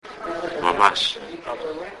ממש.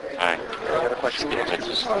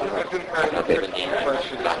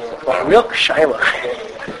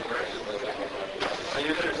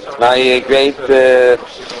 My great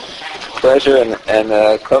pleasure and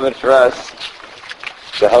comment for us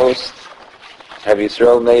to host Rav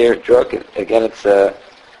Yisrael Meir Druk. Again, it's a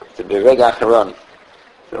Bereg Acharon.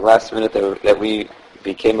 The last minute that we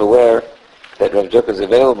became aware that Rav Druk is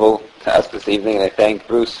available to us this evening, and I thank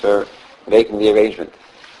Bruce for making the arrangement.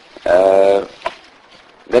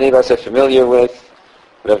 Many of us are familiar with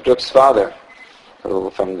Rav Druk's father,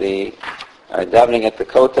 who from the davening at the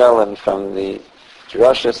Kotel and from the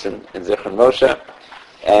Jerushas in Zichron Moshe,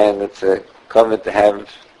 and it's a covenant to have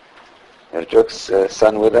Rav Druk's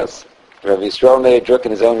son with us. Rav Yisrael Meir Druk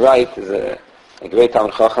in his own right is a great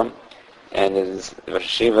Talmid Chacham, and is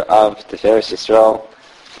Rosh Yeshiva of Tiferes Yisrael,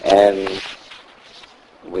 and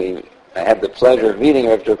I had the pleasure of meeting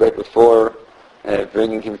Rav Druk right before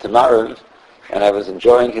bringing him to Ma'ariv, and I was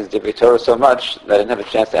enjoying his Divrei Torah so much that I didn't have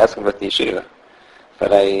a chance to ask him about the yeshiva.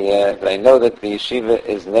 But I know that the yeshiva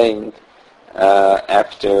is named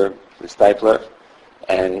after the Steipler,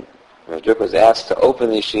 and Rav Druk was asked to open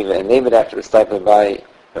the yeshiva and name it after the Steipler by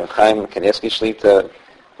Rav Chaim Kanievsky Shlita,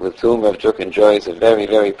 with whom Rav Druk enjoys a very,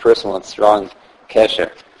 very personal and strong kesher.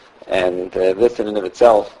 And this in and of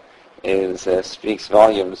itself speaks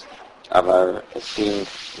volumes of our esteemed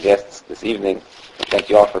guests this evening. Thank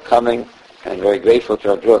you all for coming, and I'm very grateful to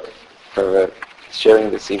Rav Druk for sharing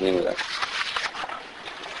this evening with us.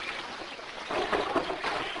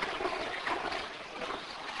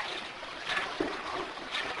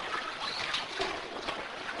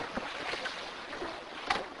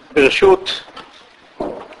 ברשות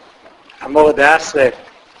המורד העשרה,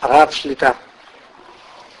 הרב שליטה.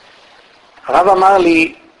 הרב אמר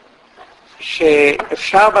לי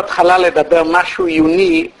שאפשר בהתחלה לדבר משהו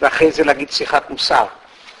עיוני ואחרי זה להגיד שיחת מוסר.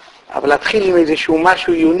 אבל להתחיל עם איזשהו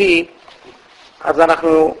משהו עיוני, אז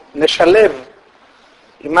אנחנו נשלב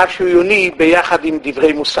עם משהו עיוני ביחד עם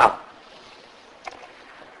דברי מוסר.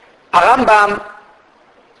 הרמב"ם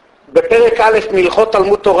בפרק א' מהלכות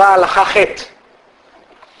תלמוד תורה הלכה ח'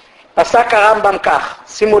 פסק הרמב"ם כך,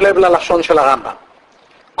 שימו לב ללשון של הרמב"ם.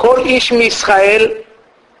 כל איש מישראל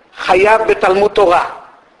חייב בתלמוד תורה,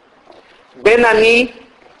 בין עני,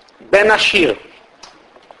 בין עשיר,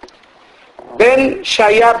 בין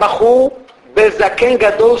שהיה בחור, בזקן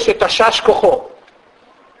גדול שתשש כוחו,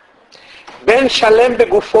 בין שלם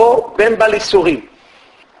בגופו, בין בעל ייסורים.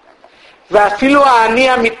 ואפילו העני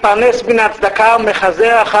המתפרנס מן הצדקה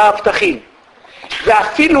ומחזר אחר הבטחים,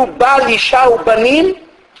 ואפילו בעל אישה ובנים,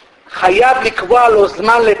 חייב לקבוע לו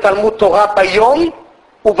זמן לתלמוד תורה ביום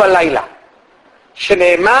ובלילה,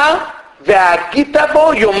 שנאמר והגית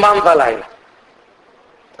בו יומם ולילה.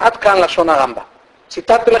 עד כאן לשון הרמב"ם.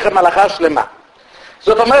 ציטטתי לכם הלכה שלמה.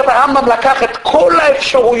 זאת אומרת, הרמב"ם לקח את כל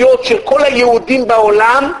האפשרויות של כל היהודים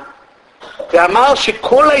בעולם ואמר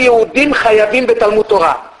שכל היהודים חייבים בתלמוד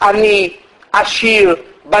תורה. עני, עשיר,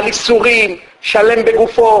 בעל ייסורים, שלם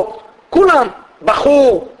בגופו, כולם,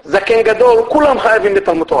 בחור, זקן גדול, כולם חייבים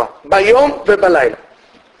בתלמוד תורה, ביום ובלילה.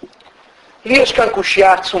 לי יש כאן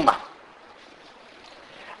קושיה עצומה.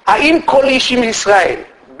 האם כל איש מישראל,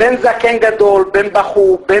 בין זקן גדול, בין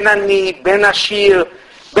בחור, בין עני, בין עשיר,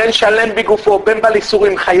 בין שלם בגופו, בין בעל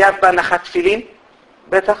ייסורים, חייב בהנחת תפילין?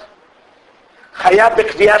 בטח. חייב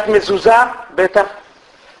בקביעת מזוזה? בטח.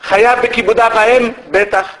 חייב בכיבוד אב ואם?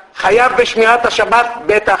 בטח. חייב בשמירת השבת?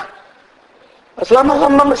 בטח. אז למה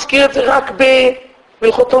הרמב"ם מזכיר את זה רק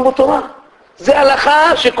בהלכות תלמוד תורה? זה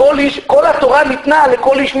הלכה שכל התורה ניתנה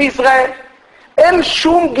לכל איש מישראל. אין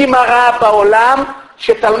שום גמרא בעולם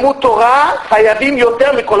שתלמוד תורה חייבים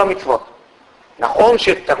יותר מכל המצוות. נכון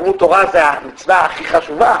שתלמוד תורה זה המצווה הכי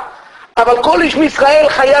חשובה, אבל כל איש מישראל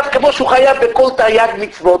חייב כמו שהוא חייב בכל תרי"ג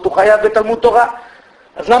מצוות, הוא חייב בתלמוד תורה.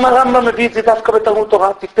 אז למה הרמב"ם מביא את זה דווקא בתלמוד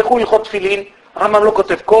תורה? תפתחו הלכות תפילין, הרמב"ם לא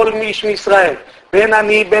כותב כל איש מישראל, בין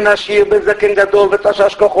עני, בין עשיר, בין זקן גדול,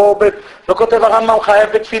 ותשש כוחו, לא כותב הרמב"ם חייב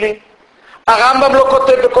בתפילין. הרמב"ם לא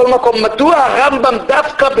כותב בכל מקום. מדוע הרמב"ם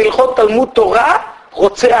דווקא בהלכות תלמוד תורה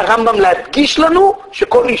רוצה הרמב"ם להדגיש לנו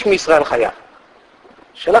שכל איש מישראל חייב?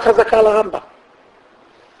 שאלה חזקה על הרמב"ם.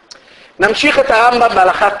 נמשיך את הרמב"ם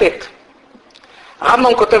בהלכה ט'.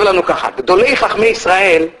 הרמב"ם כותב לנו ככה: גדולי חכמי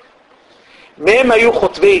ישראל, מהם היו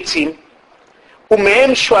חוטבי עצים,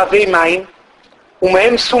 ומהם שואבי מים,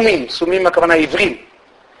 ומהם סומים, סומים הכוונה עברים,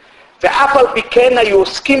 ואף על פי כן היו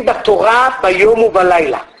עוסקים בתורה ביום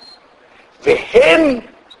ובלילה, והם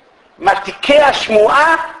מתיקי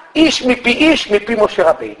השמועה, איש מפי משה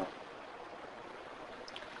רבינו.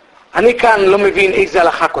 אני כאן לא מבין איזה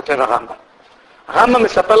הלכה כותב הרמב"ם. הרמב"ם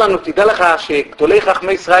מספר לנו, תדע לך שגדולי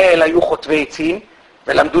חכמי ישראל היו חוטבי עצים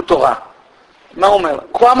ולמדו תורה. מה הוא אומר?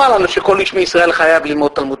 הוא אמר לנו שכל איש מישראל חייב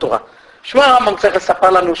ללמוד תלמוד תורה. שמע הרמב"ם צריך לספר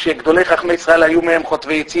לנו שגדולי חכמי ישראל היו מהם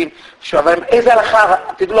חוטבי עצים, שואבים איזה הלכה,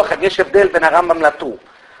 תדעו לכם, יש הבדל בין הרמב"ם לטור.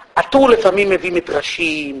 הטור לפעמים מביא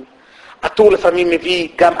מדרשים, הטור לפעמים מביא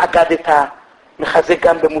גם אגדתא, מחזק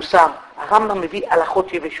גם במוסר. הרמב"ם מביא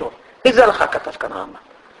הלכות יבשות. איזה הלכה כתב כאן הרמב"ם?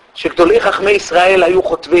 שגדולי חכמי ישראל היו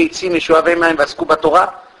חוטבי עצים, משואבי מים ועסקו בתורה?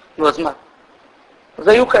 נו אז מה? אז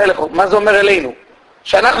היו כאלה, מה זה אומר אלינו?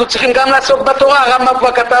 שאנחנו צריכים גם לעסוק בתורה, הרמב"ם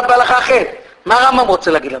כבר כתב בהלכה אחרת. מה הרמב"ם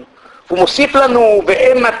רוצה להגיד לנו? הוא מוסיף לנו,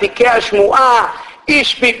 והם עתיקי השמועה,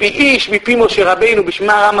 איש מפי איש, מפי משה רבינו, בשביל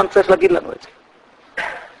מה הרמב"ם צריך להגיד לנו את זה?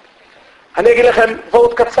 אני אגיד לכם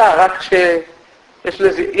וורט קצר, רק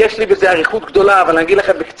שיש לי בזה עריכות גדולה, אבל אני אגיד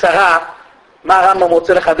לכם בקצרה מה הרמב"ם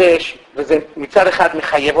רוצה לחדש, וזה מצד אחד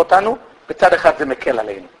מחייב אותנו, מצד אחד זה מקל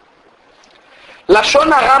עלינו.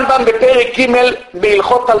 לשון הרמב"ם בפרק ג'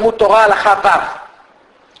 בהלכות תלמוד תורה הלכה ו':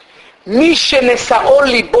 מי שנשאו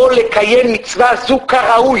ליבו לקיים מצווה זו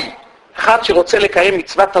כראוי, אחד שרוצה לקיים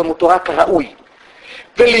מצוות תלמוד תורה כראוי,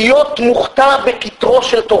 ולהיות מוכתר בכתרו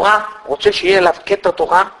של תורה, רוצה שיהיה אליו קטע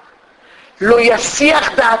תורה, לא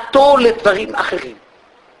יסיח דעתו לדברים אחרים.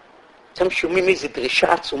 אתם שומעים איזו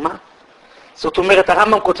דרישה עצומה? זאת אומרת,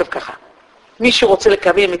 הרמב"ם כותב ככה: מי שרוצה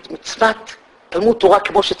לקיים את מצוות תלמוד תורה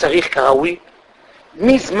כמו שצריך כראוי,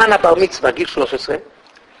 מזמן הבר מצווה, גיל 13,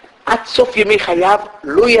 עד סוף ימי חייו,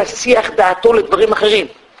 לא יסיח דעתו לדברים אחרים,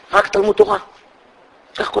 רק תלמוד תורה.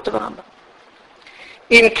 כך כותב הרמב"ם.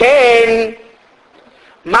 אם כן,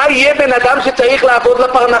 מה יהיה בן אדם שצריך לעבוד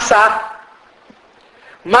לפרנסה?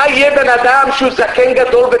 מה יהיה בן אדם שהוא זקן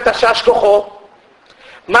גדול ותשש כוחו?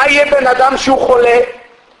 מה יהיה בן אדם שהוא חולה?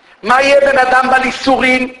 מה יהיה בן אדם בעל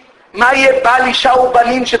איסורים? מה יהיה בעל אישה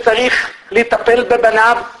ובנים שצריך לטפל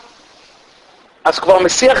בבניו? אז כבר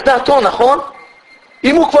מסיח דעתו, נכון?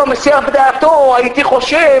 אם הוא כבר מסיח בדעתו, הייתי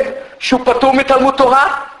חושב שהוא פטור מתלמוד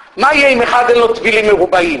תורה. מה יהיה אם אחד אין לו תפילים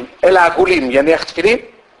מרובעים, אלא עגולים, יניח תפילים?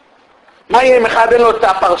 מה יהיה אם אחד אין לו את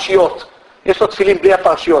הפרשיות? יש לו תפילים בלי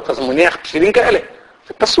הפרשיות, אז הוא מניח תפילים כאלה?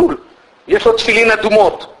 זה פסול. יש לו תפילין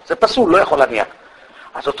אדומות, זה פסול, לא יכול להניח.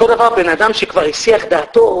 אז אותו דבר בן אדם שכבר הסיח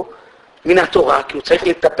דעתו מן התורה, כי הוא צריך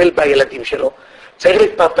לטפל בילדים שלו, צריך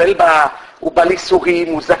לטפל הוא בעל איסורים,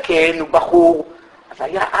 הוא זקן, הוא בחור, אז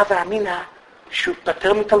היה הווה אמינא שהוא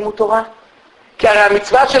פטר מתלמוד תורה. כי הרי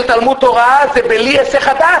המצווה של תלמוד תורה זה בלי היסח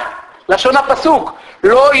הדעת, לשון הפסוק: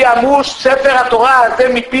 לא ימוש ספר התורה הזה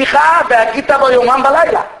מפיך והגית בו יומם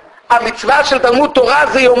ולילה. המצווה של תלמוד תורה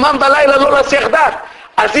זה יומם ולילה, לא להסיח דעת.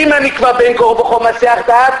 אז אם אני כבר בין כה וכה מסיח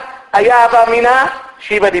דעת, היה הווה אמינא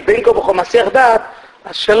שאם אני בין כה וכה מסיח דעת,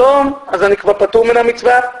 אז שלום, אז אני כבר פטור מן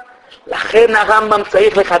המצווה. לכן הרמב"ם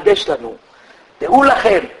צריך לחדש לנו. דעו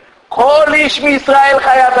לכם, כל איש מישראל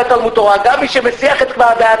חייב בתלמוד תורה, גם מי שמסיח את כבר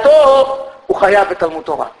דעתו, הוא חייב בתלמוד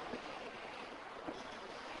תורה.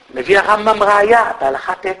 מביא הרמב"ם ראיה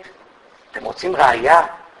בהלכה ט'. אתם רוצים ראיה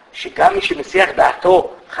שגם מי שמסיח דעתו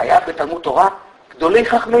חייב בתלמוד תורה? גדולי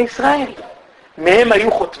חכמי ישראל. מהם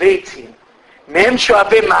היו חוטבי עצים, מהם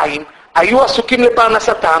שואבי מים, היו עסוקים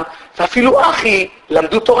לפרנסתם, ואפילו אחי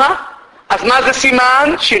למדו תורה. אז מה זה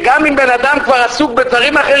סימן? שגם אם בן אדם כבר עסוק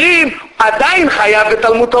בדברים אחרים, עדיין חייב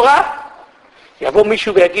בתלמוד תורה. יבוא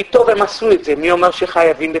מישהו ויגיד, טוב, הם עשו את זה, מי אומר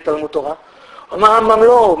שחייבים בתלמוד תורה? אומר הרמב"ם,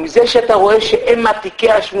 לא, מזה שאתה רואה שהם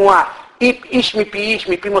עתיקי השמועה, איש מפי איש,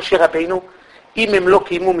 מפי משה רבינו, אם הם לא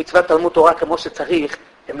קיימו מצוות תלמוד תורה כמו שצריך,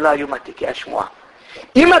 הם לא היו עתיקי השמועה.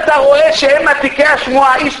 אם אתה רואה שהם עתיקי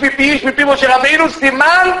השמועה, איש מפי איש, מפי משה רבינו,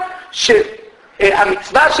 סימן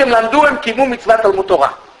שהמצווה שהם למדו, הם קיימו מצוות תלמוד תורה.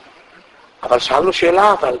 אבל שאלנו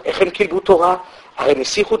שאלה, אבל איך הם קיימו תורה? הרי הם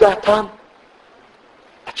הסיחו דעתם.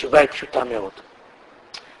 התשובה היא פשוטה מאוד.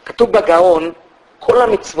 כתוב בגאון, כל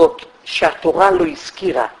המצוות שהתורה לא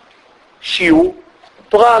הזכירה שיעור,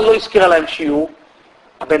 התורה לא הזכירה להם שיעור,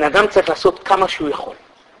 הבן אדם צריך לעשות כמה שהוא יכול.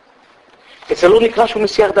 וזה לא נקרא שהוא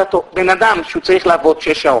מסיח דעתו. בן אדם שהוא צריך לעבוד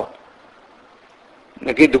 6 שעות,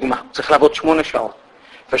 נגיד דוגמה, הוא צריך לעבוד 8 שעות,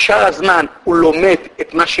 ושאר הזמן הוא לומד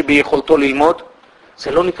את מה שביכולתו ללמוד,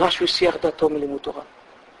 זה לא נקרא שהוא הסיח דעתו מלימוד תורה.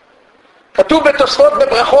 כתוב בתוספות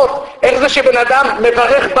בברכות, איך זה שבן אדם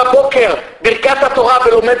מברך בבוקר ברכת התורה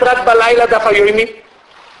ולומד רק בלילה דף היומי?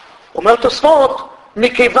 אומר תוספות,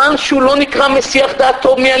 מכיוון שהוא לא נקרא מסיח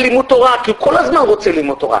דעתו מהלימוד תורה, כי הוא כל הזמן רוצה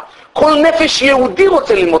ללמוד תורה. כל נפש יהודי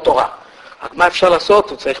רוצה ללמוד תורה. רק מה אפשר לעשות?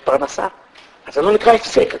 הוא צריך פרנסה. אז זה לא נקרא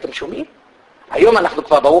הפסק, אתם שומעים? היום אנחנו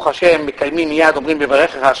כבר ברוך השם מקיימים מיד, אומרים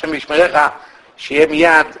בברכך השם וישמרך, שיהיה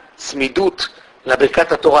מיד צמידות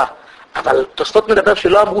לברכת התורה. אבל תוספות מדבר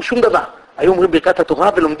שלא אמרו שום דבר. היו אומרים ברכת התורה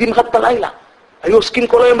ולומדים רק בלילה. היו עוסקים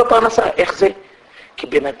כל היום בפרנסה. איך זה? כי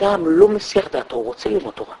בן אדם לא מסיח דעתו, הוא רוצה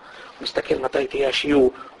ללמוד תורה. מסתכל מתי תהיה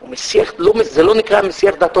השיעור, הוא מסיח, זה לא נקרא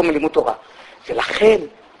מסיח דעתו מלימוד תורה. ולכן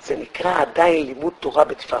זה נקרא עדיין לימוד תורה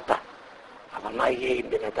בתפארתה. אבל מה יהיה אם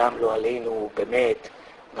בן אדם לא עלינו, באמת,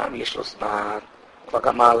 גם יש לו זמן, כבר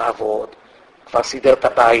גמר לעבוד, כבר סידר את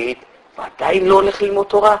הבית, ועדיין לא הולך ללמוד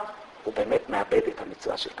תורה, הוא באמת מאבד את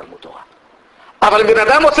המצווה של תלמוד תורה. אבל אם בן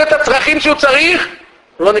אדם עושה את הצרכים שהוא צריך,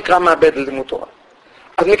 לא נקרא מאבד ללימוד תורה.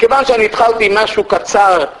 אז מכיוון שאני התחלתי עם משהו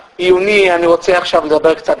קצר, עיוני, אני רוצה עכשיו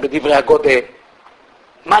לדבר קצת בדברי הגודל.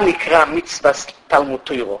 מה נקרא מצווה תלמוד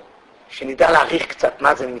תורה? שנדע להעריך קצת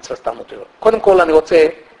מה זה מצווה תלמוד תורה. קודם כל אני רוצה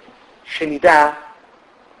שנדע,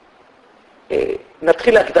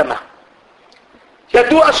 נתחיל להקדמה.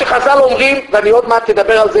 ידוע שחז"ל אומרים, ואני עוד מעט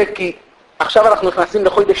תדבר על זה, כי עכשיו אנחנו נכנסים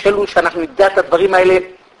לחודש אלול, שאנחנו נדע את הדברים האלה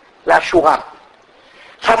לאשורם.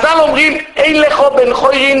 חז"ל אומרים, אין לך בן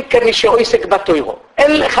חורין כמי שעוסק בתורה.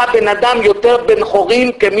 אין לך בן אדם יותר בן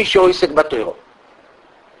חורין כמי שעוסק בתורה.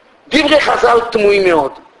 דברי חז"ל תמוהים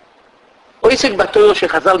מאוד. עוסק בתורה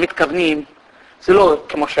שחז"ל מתכוונים, זה לא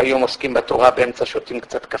כמו שהיום עוסקים בתורה, באמצע שותים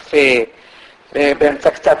קצת קפה, באמצע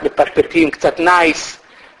קצת מפטפטים, קצת נייס,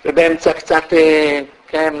 ובאמצע קצת,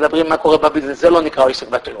 כן, מדברים מה קורה בביזנס, זה לא נקרא עוסק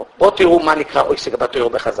בתורה. בואו תראו מה נקרא עוסק בתורה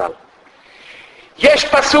בחז"ל. יש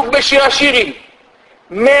פסוק בשיר השירים,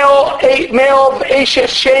 מאוב איש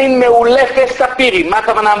שיין מאולפי ספירים. מה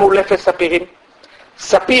הכוונה מאולפי ספירים?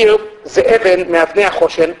 ספיר זה אבן מאבני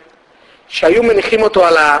החושן, שהיו מניחים אותו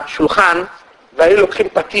על השולחן, והיו לוקחים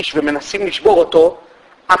פטיש ומנסים לשבור אותו,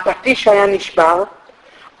 הפטיש היה נשבר,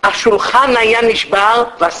 השולחן היה נשבר,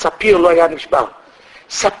 והספיר לא היה נשבר.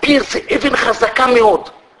 ספיר זה אבן חזקה מאוד,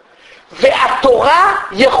 והתורה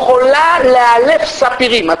יכולה לאלף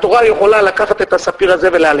ספירים. התורה יכולה לקחת את הספיר הזה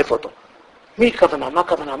ולאלף אותו. מי כוונה? מה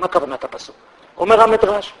כוונה? מה כוונת הפסוק? אומר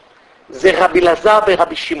המדרש, זה רבי אלעזר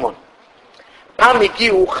ורבי שמעון. פעם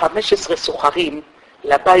הגיעו 15 סוחרים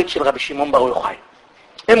לבית של רבי שמעון בר יוחאי.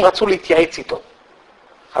 הם רצו להתייעץ איתו.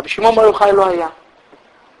 רבי שמעון בר יוחאי לא היה.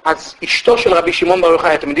 אז אשתו של רבי שמעון בר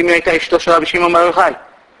יוחאי, אתם יודעים מי הייתה אשתו של רבי שמעון בר יוחאי?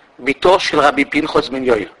 ביתו של רבי פנחס בן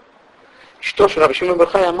יאיר. אשתו של רבי שמעון בר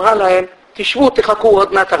יוחאי אמרה להם, תשבו, תחכו,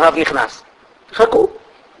 עוד מעט הרב נכנס. תחכו.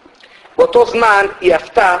 באותו זמן היא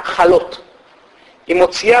הפתה חלות. היא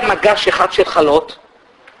מוציאה מגש אחד של חלות,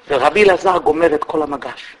 ורבי אלעזר גומר את כל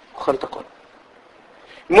המגש, אוכל את הכל.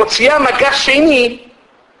 מוציאה מגש שני,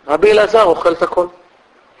 רבי אלעזר אוכל את הכל.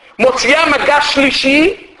 מוציאה מגש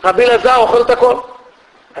שלישי, רבי אלעזר אוכל את הכל.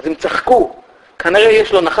 אז הם צחקו, כנראה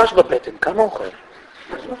יש לו נחש בבטן, כמה אוכל?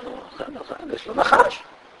 יש לו נחש.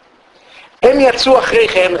 הם יצאו אחרי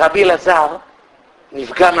כן, רבי אלעזר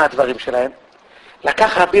נפגע מהדברים שלהם,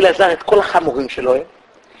 לקח רבי אלעזר את כל החמורים שלו,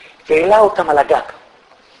 והעלה אותם על הגג.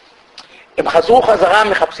 הם חזרו חזרה,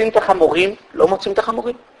 מחפשים את החמורים, לא מוצאים את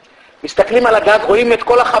החמורים. מסתכלים על הגג, רואים את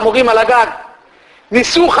כל החמורים על הגג.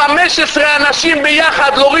 ניסו 15 אנשים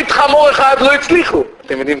ביחד להוריד חמור אחד, לא הצליחו.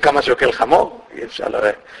 אתם יודעים כמה שוקל חמור? אי אפשר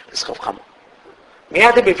לסחוב חמור.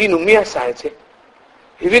 מיד הם הבינו מי עשה את זה.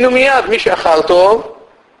 הבינו מיד, מי שאכל טוב,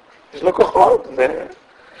 יש לו כוחות.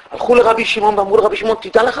 הלכו לרבי שמעון ואמרו לרבי שמעון,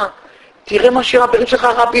 תדע לך, תראה מה שהבן שלך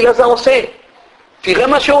רבי אלעזר עושה. תראה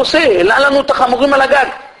מה שהוא עושה, העלה לנו את החמורים על הגג.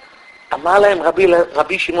 אמר להם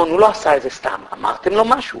רבי שמעון, הוא לא עשה את זה סתם, אמרתם לו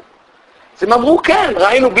משהו. אז הם אמרו, כן,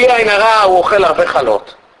 ראינו בלי עין הרע, הוא אוכל הרבה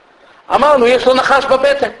חלות. אמרנו, יש לו נחש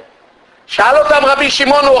בבטן. שאל אותם רבי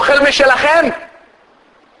שמעון, הוא אוכל משלכם?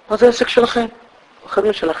 מה זה עסק שלכם? אוכל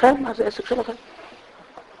משלכם? מה זה עסק שלכם?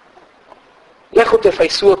 לכו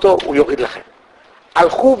תפייסו אותו, הוא יוריד לכם.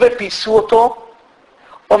 הלכו ופייסו אותו,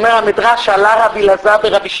 אומר המדרש, עלה רבי אלעזר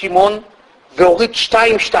ורבי שמעון, והוריד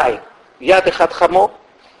 2-2, יד אחד חמור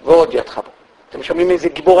ועוד יד חמור. אתם שומעים איזה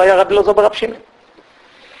גיבור היה רבי אלעזר ברבי שמעון?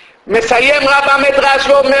 מסיים רב המדרש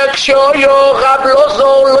ואומר, כשאויו רב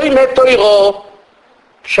אלעזר לא ילמד תורה,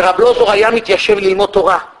 כשרב אלעזר היה מתיישב ללמוד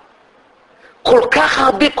תורה, כל כך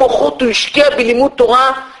הרבה כוחות הוא השקיע בלימוד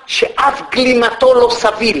תורה, שאף גלימתו לא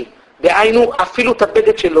סביל. דהיינו, אפילו את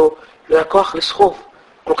הבגד שלו לא היה כוח לסחוב.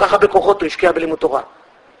 כל כך הרבה כוחות הוא השקיע בלימוד תורה.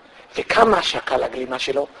 וכמה שקל הגלימה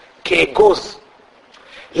שלו? כאגוז.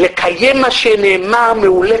 לקיים מה שנאמר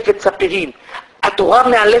מאולפת ספירים. התורה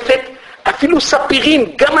מאלפת אפילו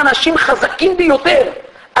ספירים, גם אנשים חזקים ביותר.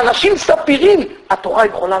 אנשים ספירים, התורה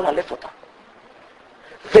יכולה לאלף אותם.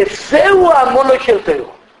 וזהו המונוי של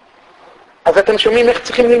תורה. אז אתם שומעים איך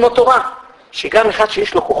צריכים ללמוד תורה? שגם אחד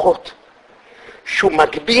שיש לו כוחות, שהוא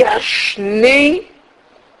מגביה 2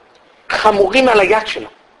 חמורים על היד שלו.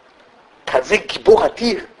 כזה גיבור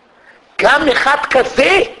אדיר. גם אחד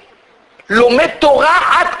כזה לומד תורה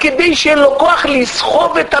עד כדי שאין לו כוח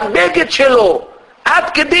לסחוב את הבגד שלו. עד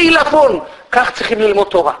כדי עילפון. כך צריכים ללמוד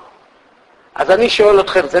תורה. אז אני שואל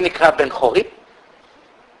אתכם, זה נקרא בן חורי?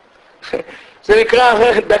 זה נקרא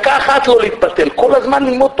דקה אחת לא להתבטל, כל הזמן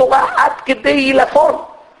ללמוד תורה עד כדי עילפון.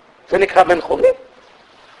 זה נקרא בן חורין.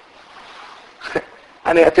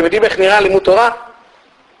 אתם יודעים איך נראה לימוד תורה?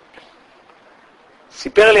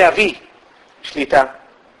 סיפר לי אבי, שליטה,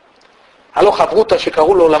 היה לו חברותה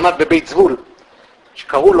שקראו לו, למד בבית זבול,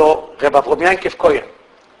 שקראו לו רב אברהם ינקב כהן.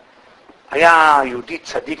 היה יהודי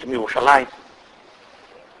צדיק מירושלים.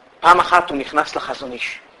 פעם אחת הוא נכנס לחזון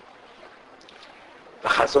איש.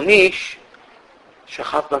 החזון איש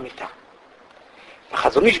שכב במיטה.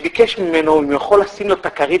 החזון איש ביקש ממנו אם הוא יכול לשים לו את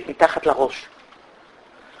הכרית מתחת לראש.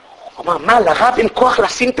 הוא אמר, מה, לרב אין כוח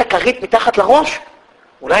לשים את הכרית מתחת לראש?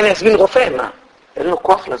 אולי להזמין רופא, מה? אין לו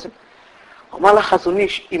כוח לשים. הוא אמר לחזון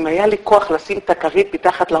איש, אם היה לי כוח לשים את הכרית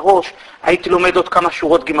מתחת לראש, הייתי לומד עוד כמה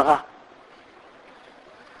שורות גמרא.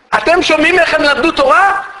 אתם שומעים איך הם למדו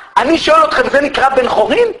תורה? אני שואל אתכם, זה נקרא בן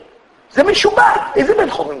חורין? זה משובד. איזה בן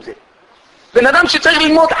חורין זה? בן אדם שצריך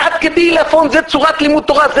ללמוד עד כדי עילפון, זה צורת לימוד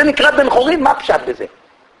תורה, זה נקרא בן חורין? מה פשט בזה?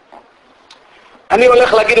 אני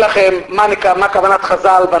הולך להגיד לכם מה כוונת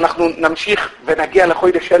חז"ל, ואנחנו נמשיך ונגיע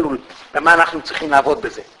לחודש אלול, ומה אנחנו צריכים לעבוד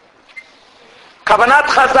בזה. כוונת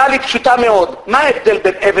חז"ל היא פשוטה מאוד. מה ההבדל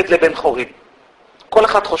בין עבד לבן חורין? כל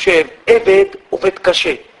אחד חושב, עבד עובד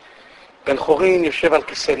קשה. בן חורין יושב על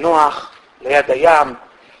כיסא נוח, ליד הים,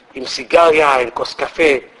 עם סיגריה, עם כוס קפה.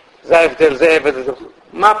 זה ההבדל, זה עבד.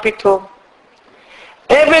 מה פתאום?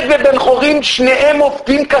 עבד ובן חורין שניהם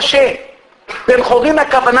עובדים קשה. בן חורין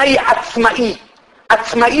הכוונה היא עצמאי.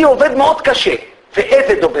 עצמאי עובד מאוד קשה,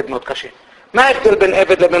 ועבד עובד מאוד קשה. מה ההבדל בין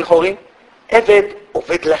עבד לבן חורין? עבד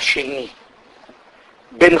עובד לשני.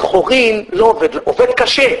 בן חורין לא עובד, עובד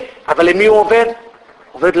קשה, אבל למי הוא עובד?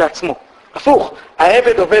 עובד לעצמו. הפוך,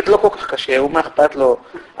 העבד עובד לא כל כך קשה, הוא מאכפת לו.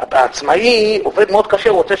 העצמאי עובד מאוד קשה,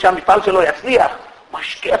 הוא רוצה שהמפעל שלו יצליח,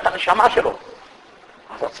 משקיע את הנשמה שלו.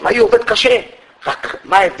 אז העצמאי עובד קשה. רק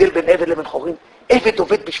מה ההבדל בין עבד לבן חורין? עבד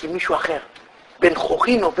עובד בשביל מישהו אחר. בן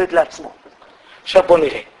חורין עובד לעצמו. עכשיו בוא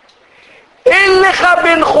נראה. אין לך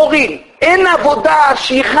בן חורין, אין עבודה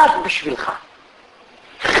שהיא רק בשבילך.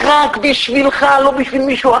 רק בשבילך, לא בשביל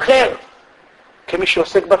מישהו אחר. כמי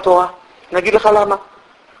שעוסק בתורה, נגיד לך למה.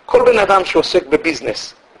 כל בן אדם שעוסק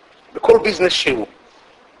בביזנס, בכל ביזנס שהוא,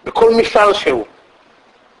 בכל מפעל שהוא,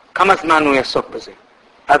 כמה זמן הוא יעסוק בזה?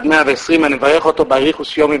 עד 120, אני מברך אותו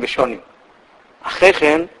באריכוס יומי ושוני. אחרי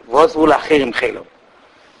כן, ועוזבו לאחרים חילו.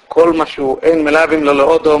 כל משהו, אין מלאבים לו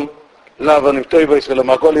לאודום, לא אבונים טויבויס ולא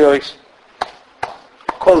מרגוליויס.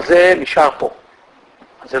 כל זה נשאר פה.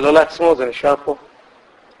 זה לא לעצמו, זה נשאר פה.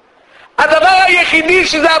 הדבר היחידי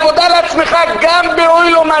שזה עבודה לעצמך, גם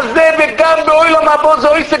באוילום הזה וגם באוילום הבא, זה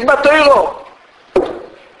עוסק בתוירו.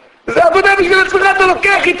 זה עבודה בשביל עצמך, אתה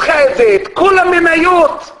לוקח איתך את זה, את כל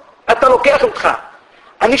המניות, אתה לוקח איתך.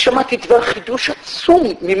 אני שמעתי דבר חידוש עצום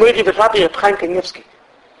ממוירי ורבי רב חיים קניבסקי.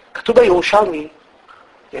 כתוב בירושלמי,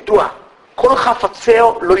 ידוע, כל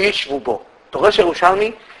חפצהו לא ישבו בו. דורש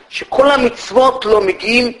ירושלמי, שכל המצוות לא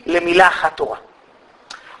מגיעים למילה אחת תורה.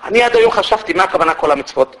 אני עד היום חשבתי מה הכוונה כל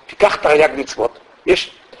המצוות. תיקח תרי"ג מצוות.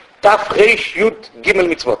 יש תר"י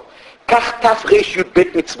מצוות. קח תר"ב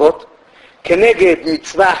מצוות, כנגד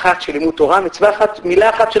מצווה אחת של לימוד תורה, מצווה אחת, מילה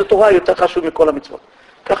אחת של תורה יותר חשוב מכל המצוות.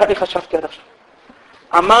 ככה אני חשבתי עד עכשיו.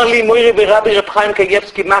 אמר לי מוירי ורבי רב חיים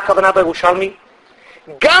קניבסקי, מה הכוונה בירושלמי?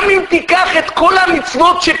 גם אם תיקח את כל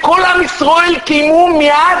המצוות שכל עם ישראל קיימו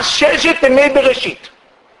מאז ששת ימי בראשית.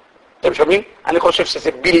 אתם שומעים? אני חושב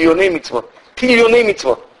שזה ביליוני מצוות, טריליוני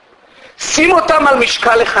מצוות. שים אותם על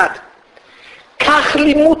משקל אחד. קח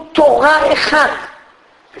לימוד תורה אחד,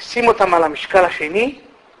 ושים אותם על המשקל השני,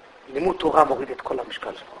 לימוד תורה מוריד את כל המשקל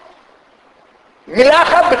שלו. מילה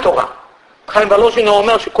אחת בתורה. חיים ולוז'ינר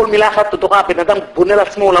אומר שכל מילה אחת בתורה, הבן אדם בונה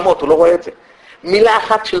לעצמו עולמות, הוא לא רואה את זה. מילה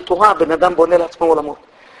אחת של תורה, הבן אדם בונה לעצמו עולמות.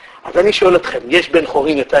 אז אני שואל אתכם, יש בן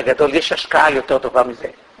חורין יותר גדול, יש השקעה יותר טובה מזה?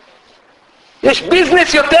 יש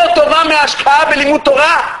ביזנס יותר טובה מההשקעה בלימוד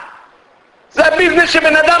תורה? זה הביזנס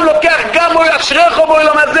שבן אדם לוקח גם או ישרך או בו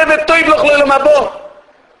ילום הזה וטויב לך לא ילום הבו.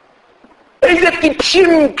 איזה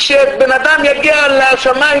טיפשים כשבן אדם יגיע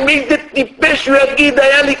לשמיים, איזה טיפש הוא יגיד,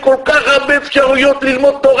 היה לי כל כך הרבה אפשרויות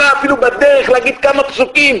ללמוד תורה, אפילו בדרך להגיד כמה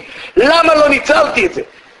פסוקים, למה לא ניצלתי את זה?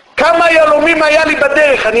 כמה ילומים היה לי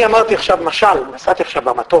בדרך? אני אמרתי עכשיו משל, נסעתי עכשיו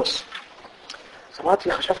במטוס. אז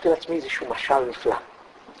אמרתי, חשבתי לעצמי איזשהו משל נפלא.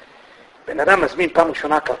 בן אדם מזמין פעם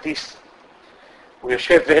ראשונה כרטיס, הוא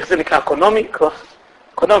יושב, ואיך זה נקרא? אקונומי?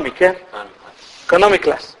 אקונומי, כן? אקונומי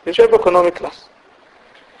קלאס. יושב באקונומי קלאס.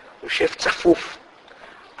 הוא יושב צפוף.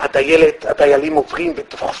 הדיילים עוברים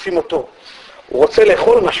ודוחפים אותו. הוא רוצה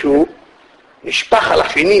לאכול משהו, נשפך על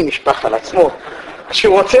הפינים, נשפך על עצמו.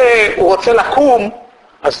 כשהוא רוצה לקום,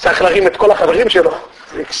 אז צריך להרים את כל החברים שלו.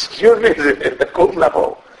 excuse me, זה לקום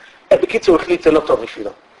לבוא. בקיצור, הוא החליט, זה לא טוב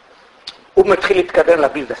בשבילו. הוא מתחיל להתקדם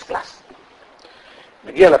לביזנס קלאס.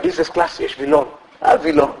 מגיע לביזנס קלאס, יש וילון.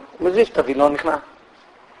 וילון. הוא מזיז את הוילון, נכנע.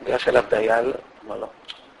 ניגש אליו דייל, אמר לו,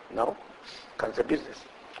 לא, כאן זה ביזנס.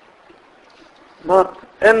 אמר,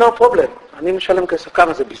 אין no problem, אני משלם כסף,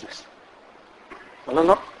 כמה זה ביזנס? אמר לו,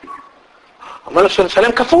 לא. אמר לו,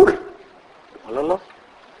 שנשלם כפול. אמר לו, לא.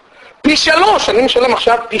 פי 3, אני משלם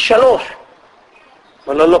עכשיו פי 3.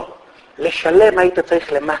 אמר לו, לא. לשלם היית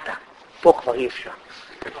צריך למטה, פה כבר אי אפשר.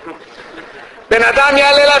 בן אדם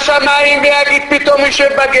יעלה לשמיים ויגיד פתאום יושב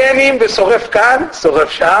בגנים ושורף כאן, שורף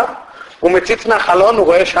שם, הוא מציץ מהחלון, הוא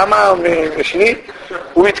רואה שמה משני,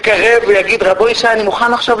 הוא יתקרב ויגיד, רבו ישי, אני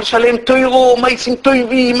מוכן עכשיו לשלם תוירו, מייסים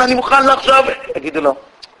תויבים, אני מוכן עכשיו... יגידו לו,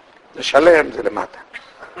 לשלם זה למטה.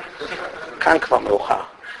 כאן כבר מאוחר.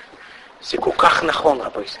 זה כל כך נכון,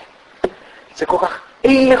 רבו ישי. זה כל כך...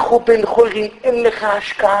 אין לך בן חורים, אין לך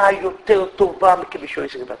השקעה יותר טובה מכדי שהוא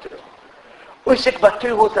עסק בתוירו. הוא עסק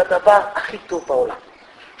בתוירו זה הדבר הכי טוב בעולם.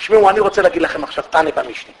 שמעו, אני רוצה להגיד לכם עכשיו תנא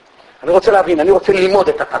במשנה. אני רוצה להבין, אני רוצה ללמוד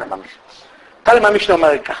את התנא במשנה. תנא במשנה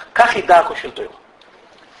אומר כך, כך היא דרכו של תוירו.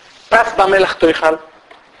 פס במלח תאכל,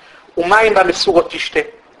 ומים במסורות תשתה,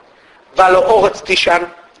 ועל אורץ תישן,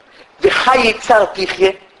 וחי יצר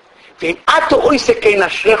תחיה, ואם אתו עושה כן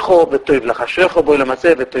אשריכו וטוב לך, אשריכו בו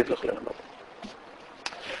למזה וטוב לך ללמוד.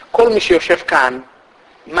 כל מי שיושב כאן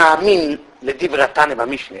מאמין לדברי התנא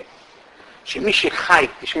במשנה, שמי שחי,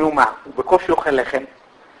 תשמעו מה, הוא בקושי אוכל לחם,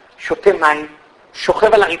 שותה מים,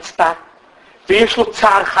 שוכב על הרצפה, ויש לו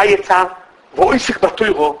צער, חי יצר, והוא עסק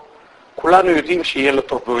בתוירו, כולנו יודעים שיהיה לו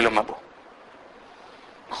טוב בעולם הבא.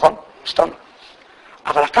 נכון? סתם.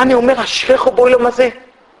 אבל התנא אומר, אשריכו בעולם הזה.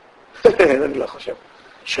 אני לא חושב.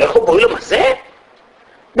 אשריכו בעולם הזה?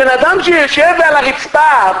 בן אדם שיושב על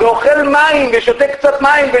הרצפה, ואוכל מים, ושותה קצת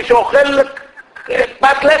מים, ושאוכל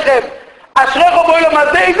פת לחם, אשריכו בעולם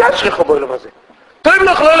הזה, איזה אשריכו בעולם הזה? טוב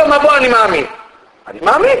לך לעולם הבא, אני מאמין. אני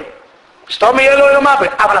מאמין. סתם יהיה לו עולם הבא.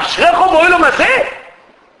 אבל אשריכו בעולם הזה?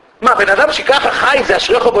 מה, בן אדם שככה חי זה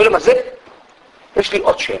אשריכו בעולם הזה? יש לי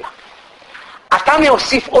עוד שאלה. התנא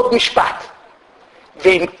הוסיף עוד משפט.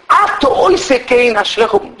 ואם אתו עושה כן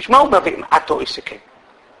אשריכו, מה הוא מביא אם אתו עושה כן?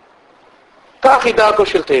 כך היא דרכו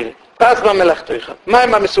של תאכל, פס במלח תאכל,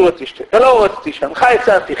 מים במסורת תשתה, ולא אורץ תישן, חי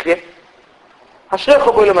יצר תחיה,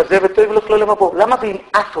 אשריכו בעולם הזה וטוב לך לעולם הבא. למה ואם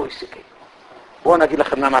אתו עושה כן? בואו נגיד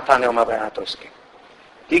לכם למה התנא אומר באתו עושה כן.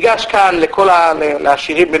 תיגש כאן לכל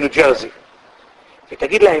העשירים בניו ג'רזי,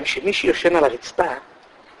 ותגיד להם שמי שיושן על הרצפה,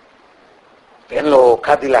 ואין לו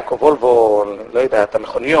קדילק או וולבו, לא יודע, את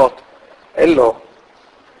המכוניות, אין לו,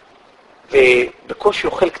 ובקושי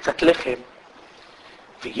אוכל קצת לחם,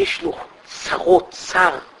 ויש לו צרות,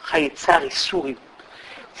 צר, חי צר, איסורים,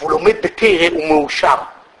 והוא לומד בתרא ומאושר.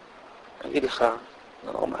 אני אגיד לך,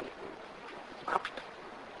 זה נורמלי. מה פתאום?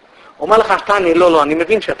 הוא אומר לך, תנא, לא, אני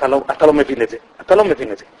מבין שאתה לא מבין את זה. אתה לא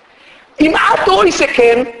מבין את זה. אם אתו עושה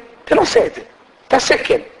כן, תנסה את זה. תעשה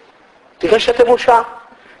כן. תראה שאתה מאושר.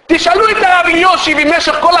 תשאלו את הרב יושי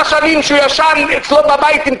במשך כל השנים שהוא ישן אצלו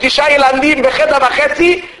בבית עם 9 ילדים בחדר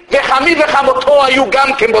וחצי, וחמי וחמותו היו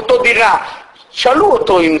גם כן באותו דירה. שאלו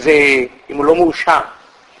אותו אם הוא לא מאושר.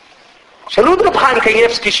 שאלו את רב חיים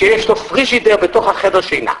קניבסקי שיש לו פריג'ידר בתוך החדר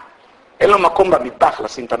שינה. אין לו מקום במטבח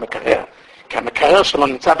לשים את המקרר, כי המקרר שלו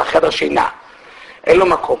נמצא בחדר שינה. אין לו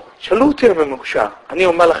מקום. שאלו אותי אם הוא מאושר. אני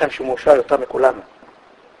אומר לכם שהוא מאושר יותר מכולנו.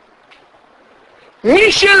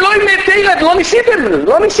 מי שלא ילמד תורה,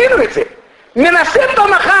 לא ניסינו את זה. מנסה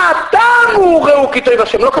פעם אחת, תמו ראו כי טוב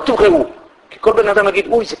השם, לא כתוב ראו. כי כל בן אדם יגיד,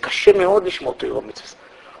 אוי, זה קשה מאוד לשמוע תורה ומצווה.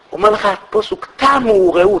 אומר לך, פסוק,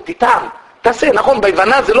 תמו ראו, תטעם. תעשה, נכון,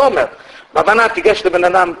 ביוונה זה לא אומר. ביוונה תיגש לבן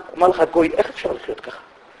אדם, אומר לך, גוי, איך אפשר לחיות ככה?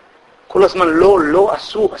 כל הזמן, לא,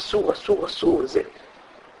 אסור, זה.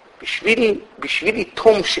 בשביל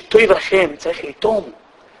לטום שטוב השם, צריך לטום.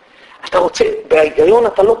 אתה רוצה, בהיגיון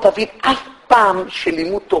אתה לא תבין אף פעם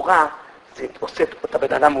שלימוד תורה זה עושה את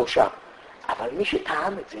הבן אדם מאושר. אבל מי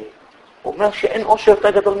שטעם את זה, אומר שאין עושר יותר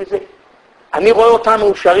גדול מזה. אני רואה אותם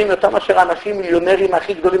מאושרים יותר מאשר אנשים מיליונרים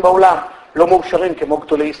הכי גדולים בעולם, לא מאושרים כמו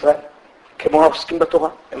גדולי ישראל, כמו העוסקים בתורה.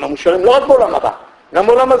 הם מאושרים לא רק בעולם הבא, גם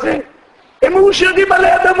בעולם הזה. הם מאושרים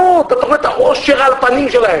עלי אדמות, אתה רואה את העושר על הפנים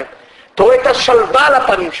שלהם, אתה רואה את השלווה על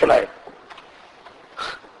הפנים שלהם.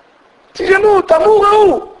 תשמעו, תמו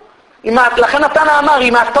ראו. לכן התנא אמר,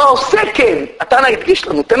 אם אתה עושה כן, התנא הדגיש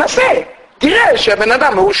לנו, תנסה, תראה שהבן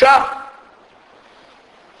אדם מאושר.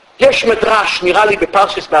 יש מדרש, נראה לי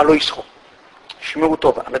בפרשס בעלו ישחו. שמעו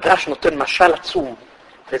טוב, המדרש נותן משל עצום,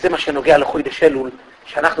 וזה מה שנוגע לחודש אלול,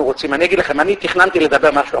 שאנחנו רוצים. אני אגיד לכם, אני תכננתי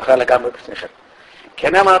לדבר משהו אחר לגמרי בפניכם. כי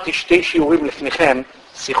אני אמרתי 2 שיעורים לפניכם,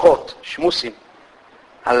 שיחות, שמוסים,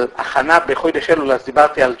 על הכנה בחודש אלול, אז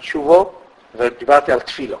דיברתי על תשובו ודיברתי על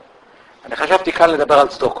תפילו. אני חשבתי כאן לדבר על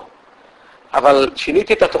צדוקו. אבל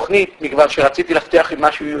שיניתי את התוכנית, מכיוון שרציתי להבטיח עם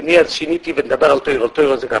משהו עיוני, אז שיניתי ונדבר על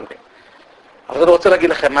תוירו זה גם כן. אבל אני רוצה להגיד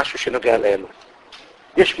לכם משהו שנוגע לאלול.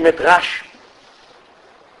 יש מדרש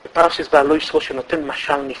בפרשת בעלו ישרו שנותן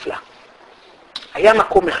משל נפלא. היה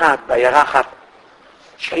מקום אחד, בעיירה אחת,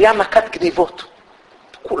 שהיה מכת גניבות.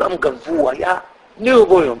 כולם גנבו, היה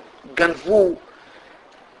נרבויום, גנבו.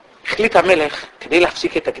 החליט המלך, כדי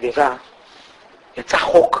להפסיק את הגניבה, יצא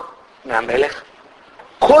חוק מהמלך,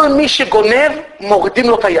 כל מי שגונב מורידים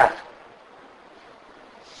לו את היד.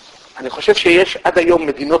 אני חושב שיש עד היום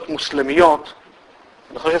מדינות מוסלמיות,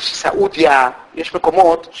 אני חושב שסעודיה, יש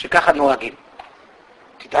מקומות שככה נוהגים.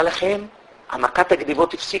 תדע לכם, המכת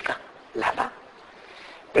הגניבות הפסיקה. למה?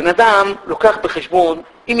 בן אדם לוקח בחשבון,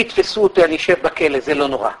 אם יתפסו אותי אני אשב בכלא, זה לא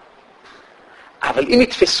נורא. אבל אם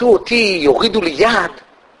יתפסו אותי, יורידו לי יד,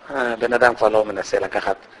 בן אדם כבר לא מנסה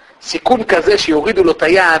לקחת. סיכון כזה שיורידו לו את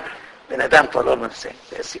היד, בן אדם כבר לא מנסה.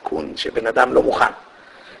 זה סיכון שבן אדם לא מוכן.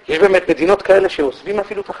 יש באמת מדינות כאלה שעוזבים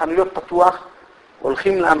אפילו את החנויות פתוח,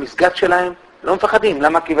 הולכים למסגד שלהם, לא מפחדים.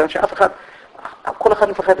 למה? כיוון שאף אחד, כל אחד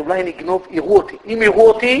מפחד, אולי אני אגנוב, יראו אותי. אם יראו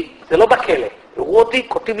אותי, זה לא בכלא. יראו אותי,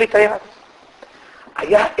 כותבים לי את היד.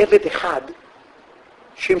 היה עבד אחד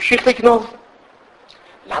שהמשיך לגנוב.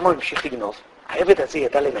 למה הוא המשיך לגנוב? העבד הזה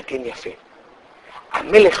ידע לנגן יפה.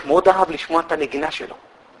 המלך מאוד אהב לשמוע את הנגינה שלו.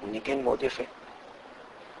 הוא ניגן מאוד יפה.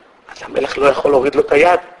 אז המלך לא יכול להוריד לו את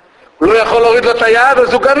היד. הוא לא יכול להוריד לו את היד,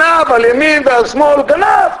 אז הוא גנב, על ימין ועל שמאל,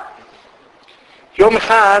 גנב. יום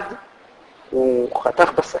אחד הוא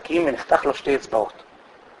חתך בסכין ונחתך לו 2 אצבעות.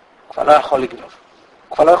 הוא כבר לא יכול לגנוב.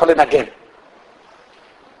 הוא כבר לא יכול לנגן.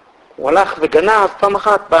 הוא הלך וגנב, פעם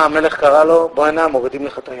אחת בא המלך קרא לו, בוא הנה, מורידים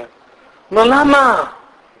לך את היד. הוא אומר, למה?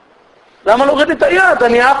 למה לא הוריד לי את היד?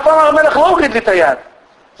 אני אף פעם המלך לא הוריד לי את היד.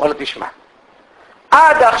 הוא אומר, תשמע.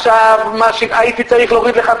 עד עכשיו הייתי צריך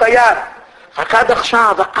להוריד לך את היד. רק עד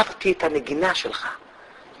עכשיו אהבתי את הנגינה שלך.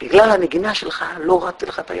 בגלל הנגינה שלך לא הורדתי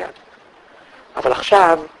לך את היד. אבל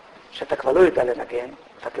עכשיו, שאתה כבר לא יודע לנגן,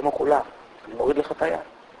 אתה כמו כולם, אני מוריד לך את היד.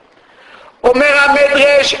 אומר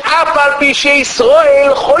המדרש, אף על פי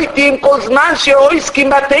שישראל חויטים כל זמן שעוסקים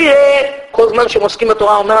בתורה, כל זמן שהם עוסקים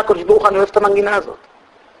בתורה, אומר הקדוש ברוך הוא, אני אוהב את המנגינה הזאת.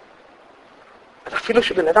 אז אפילו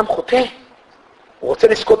שבן אדם חוטא, הוא רוצה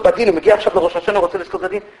לזכות בדין, הוא מגיע עכשיו לראש השנה, הוא רוצה לזכות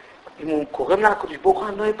בדין, אם הוא קורא לה, הקדוש ברוך הוא,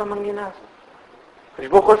 אני לא אוהב את המנגינה הזאת. הקדוש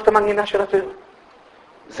ברוך הוא אוהב את המנגינה של התורה.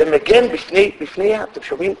 זה מגן בפני, אתם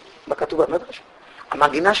שומעים מה כתוב במדרש?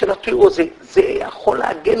 המנגינה של התורה, זה יכול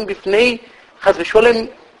להגן בפני, חס ושלום,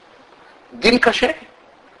 דין קשה.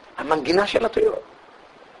 המנגינה של התורה.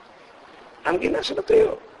 המנגינה של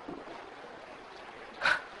התורה.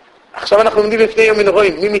 עכשיו אנחנו עומדים לפני יום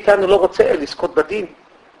מן מי מאיתנו לא רוצה לזכות בדין?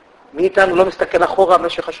 מי מאיתנו לא מסתכל אחורה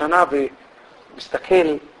במשך השנה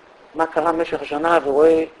ומסתכל מה קרה במשך השנה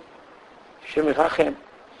ורואה שם ירחם,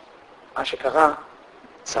 מה שקרה,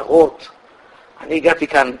 צרות. אני הגעתי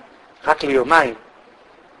כאן רק ליומיים.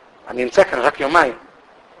 אני נמצא כאן רק יומיים.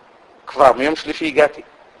 כבר, מיום שלישי הגעתי.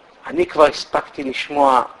 אני כבר הספקתי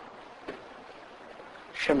לשמוע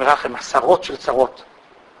שם ירחם, עשרות של צרות.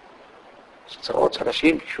 צרות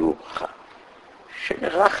שאנשים ביקשו שם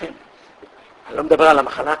ירחם. אני לא מדבר על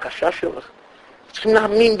המחלה הקשה שהולכת. צריכים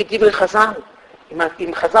להאמין בדברי חז"ל.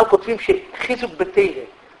 אם חז"ל כותבים שחיזוק בתורה,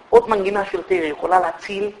 עוד מנגינה של תורה יכולה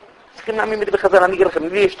להציל, צריכים להאמין בדברי חז"ל. אני אגיד לכם,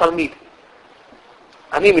 לי יש תלמיד.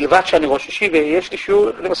 אני מלבד שאני ראש אישי ויש לי שיעור,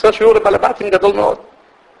 אני עושה שיעור לבעלי בתים גדול מאוד.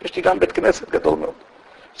 יש לי גם בית כנסת גדול מאוד.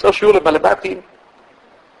 עושה שיעור לבעלי בתים,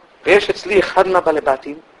 ויש אצלי אחד מהבעלי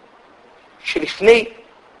בתים, שלפני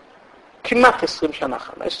כמעט 20 שנה,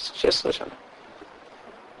 15-16 שנה,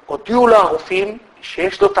 הודיעו לו הרופאים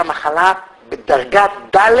שיש לו את המחלה בדרגת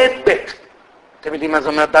ד' ב'. אתם יודעים מה זה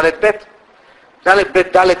אומר ד' ב'? ד'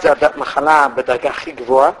 ב', ד' זה המחלה בדרגה הכי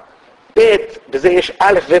גבוהה, ב', בזה יש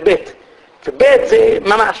א' וב', וב' זה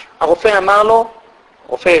ממש, הרופא אמר לו,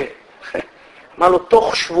 אמר לו,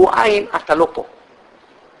 תוך שבועיים אתה לא פה.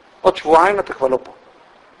 עוד שבועיים אתה כבר לא פה.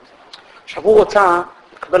 עכשיו הוא רוצה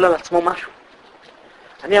לקבל על עצמו משהו.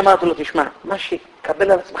 אני אמרתי לו, תשמע, מה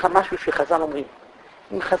שקבל על עצמך משהו שחז"ל אומרים.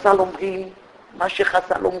 אם חז"ל אומרים, מה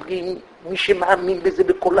שחז"ל אומרים, מי שמאמין בזה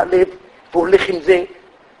בכל הלב והולך עם זה,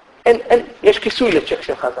 יש כיסוי לצ'ק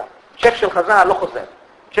של חז"ל. צ'ק של חז"ל לא חוזר.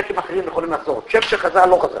 צ'קים אחרים יכולים לעזור. צ'ק של חז"ל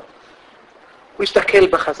לא חוזר. הוא הסתכל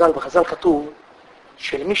בחז"ל כתוב,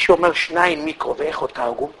 שלמי שאומר 2 מיקרו ואיך עוד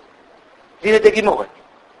תרגום, דינא דגימורא.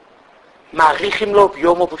 מעריכים לו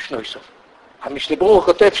ביומו ושנויסוף. המשנה ברוך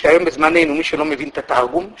כותב שהיום בזמננו מי שלא מבין את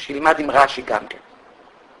התרגום, שילמד עם רש"י גם כן.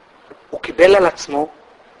 הוא קיבל על עצמו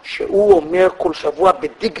שהוא אומר כל שבוע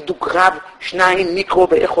בדקדוק רב, 2 מיקרו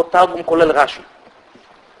ואיכו תרגום כולל רש"י.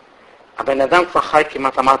 הבן אדם כבר חי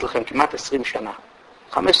כמעט, אמרתי לכם, כמעט 20 שנה.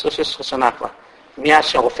 15-16 שנה כבר. מאז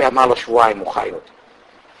שהרופא אמר לו שבועיים, הוא חי עוד.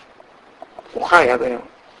 הוא חי עד היום.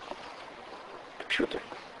 פשוט.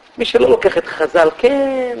 מי שלא לוקח את חז"ל,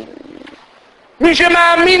 כן. מי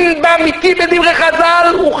שמאמין באמיתי בדברי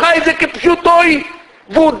חז"ל, הוא חי את זה כפשוטוי,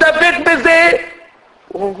 והוא דבק בזה.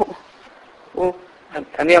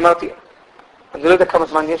 אני אמרתי, אני לא יודע כמה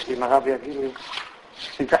זמן יש לי, אם הרב יגיד לי,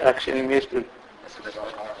 רק שאם יש לי.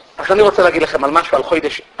 אז אני רוצה להגיד לכם על משהו, על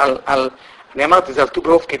חוידש, אני אמרתי זה על ט"ו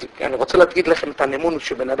באב, כי אני רוצה להגיד לכם את הנמון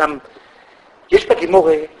שבן אדם, יש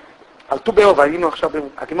בגימורה, על ט"ו באב, היינו עכשיו,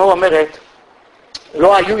 הגימורה אומרת,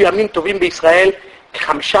 לא היו ימים טובים בישראל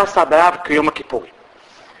כ-15 באב כיום הכיפורים.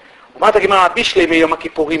 אומרת הגימורה, בישלי מיום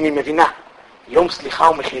הכיפורים היא מבינה, יום סליחה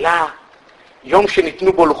ומחילה, יום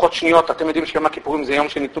שניתנו בו לוחות שניות, אתם יודעים שיום הכיפורים זה יום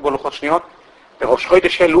שניתנו בו לוחות שניות? בראש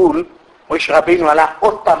חודש אלול, מוישה רבינו עלה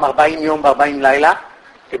עוד פעם 40 יום ו40 לילה,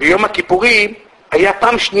 וביום הכיפורים היה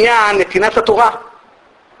פעם שנייה נתינת התורה.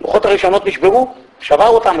 לוחות הראשונות נשברו, שבר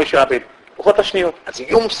אותם מוישה רבינו, לוחות השניות. אז זה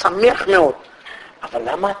יום שמח מאוד. אבל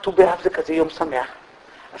למה ט"ו באב זה כזה יום שמח?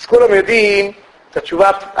 אז כולם יודעים,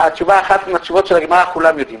 התשובה אחת מהתשובות של הגמרא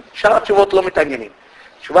כולם יודעים. שאר התשובות לא מתעניינים.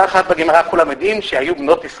 תשובה אחת בגמרא כולם יודעים שהיו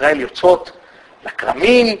בנות ישראל יוצאות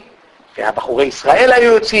לקרמים, והבחורי ישראל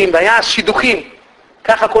היו יוצאים, והיה שידוכים.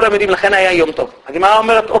 ככה כולם יודעים, לכן היה יום טוב. הגמרא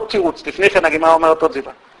אומרת עוד תירוץ, לפני כן הגמרא אומרת עוד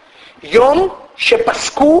זיבה. יום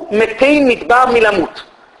שפסקו מתי מדבר מלמות.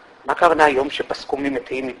 מה הכוונה יום שפסקו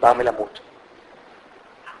ממתי מדבר מלמות?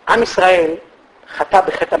 עם ישראל חטא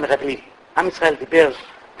בחטא המרגלים. עם ישראל דיבר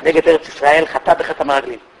נגד ארץ ישראל, חטא בחטא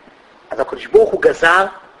המרגלים. אז הקדוש ברוך הוא גזר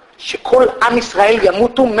שכל עם ישראל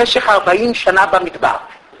ימותו משך 40 שנה במדבר.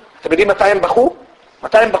 אתם יודעים מתי הם בחו?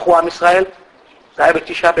 מתי הם בחו עם ישראל? זה היה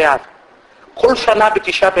בתשעה באב. כל שנה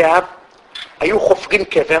בתשעה באב היו חופרים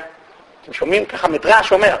קבר. אתם שומעים? ככה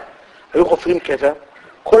מדרש אומר. היו חופרים קבר.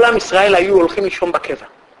 כל עם ישראל היו הולכים לישון בקבר.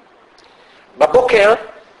 בבוקר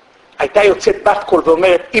הייתה יוצאת בת קול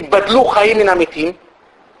ואומרת, יבדלו חיים מן המתים.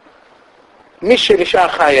 מי שנשאר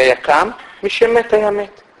חי היה קם, מי שמת היה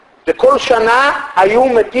מת. וכל שנה היו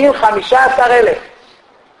מתים 15,000.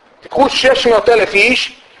 תקחו 600,000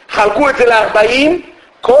 איש, חלקו את זה ל-40,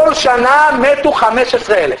 כל שנה מתו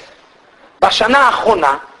 15,000. בשנה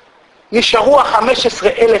האחרונה נשארו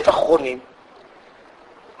ה-15,000 האחרונים.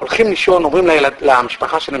 הולכים לישון, אומרים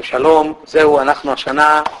למשפחה שלהם שלום, זהו, אנחנו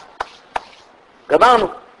השנה גמרנו.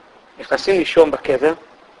 נכנסים לישון בקבר,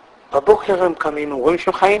 בבוקר הם קמים, רואים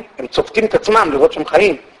שהם חיים, הם צופטים את עצמם לראות שהם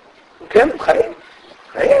חיים. כן, הם חיים.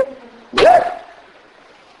 חיים, בלב.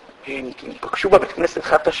 הם פגשו בבית כנסת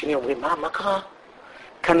אחד את השני, אומרים, מה קרה?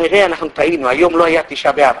 כנראה אנחנו טעינו, היום לא היה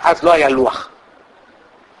תשעה באב, אז לא היה לוח.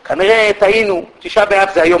 כנראה טעינו, תשעה באב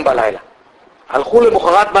זה היום בלילה. הלכו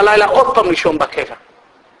למחרת בלילה עוד פעם לישון בקבר.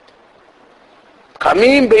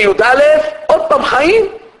 קמים בי"א, עוד פעם חיים.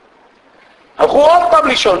 הלכו עוד פעם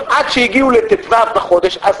לישון, עד שהגיעו לט"ו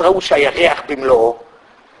בחודש, אז ראו שהירח במלואו.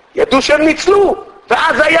 ידעו שהם ניצלו,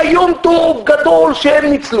 ואז היה יום טוב גדול שהם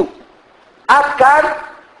ניצלו. עד כאן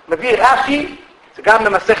מביא רש"י, זה גם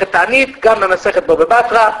במסכת תענית, גם במסכת בבא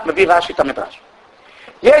בתרא, מביא רש"י את המדרש.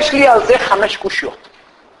 יש לי על זה 5 קושיות.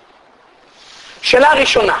 שאלה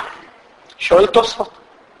ראשונה, שואל תוספות.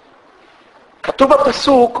 כתוב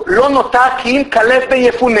בפסוק, לא נותר כי אם כלב בן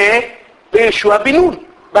יפונה וישוע בן נון.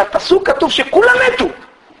 בפסוק כתוב שכולם מתו.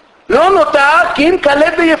 לא נותר כי אם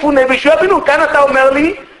כלב בן יפונה וישוע בן נון. כאן אתה אומר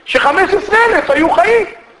לי ש15,000 היו חיים.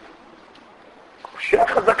 קושיה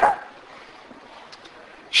חזקה.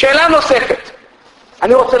 שאלה נוספת.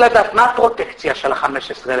 אני רוצה לדעת מה הפרוטקציה של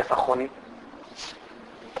ה15,000 האחרונים?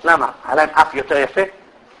 למה? היה להם אף יותר יפה?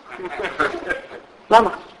 למה?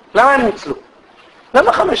 למה הם ניצלו?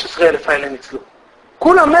 למה 15,000 האלה ניצלו?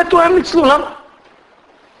 כולם מתו, הם ניצלו, למה?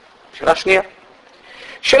 שאלה שנייה.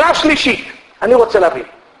 שאלה שלישית, אני רוצה להבין.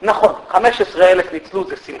 נכון, 15,000 ניצלו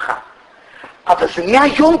זה שמחה. אבל זה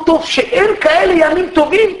נהיה יום טוב שאין כאלה ימים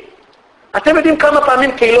טובים. אתם יודעים כמה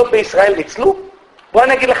פעמים קהילות בישראל ניצלו? בואו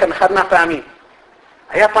אני אגיד לכם אחד מהפעמים.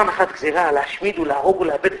 היה פעם אחת גזירה להשמיד ולהרוג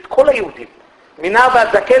ולאבד את כל היהודים. מנער ועד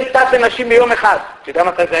זקן טף ונשים ביום אחד. אתה יודע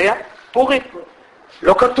מתי זה היה? פורים.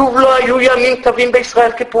 לא כתוב לא היו ימים טובים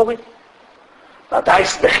בישראל כפורים. ודאי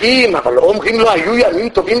שמחים, אבל לא אומרים לא היו ימים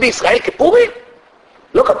טובים בישראל כפורים?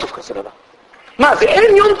 לא כתוב כזה דבר. מה, זה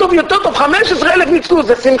אין יום טוב יותר טוב, 15,000 ניצלו,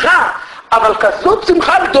 זה שמחה. אבל כזאת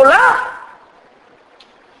שמחה גדולה.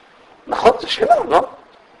 נכון, זה שאלה, לא?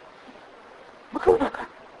 מה קורה כאן?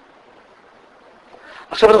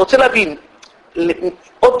 עכשיו אני רוצה להבין,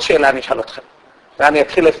 עוד שאלה אני אשאל אתכם. ואני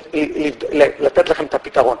אתחיל לתת לכם את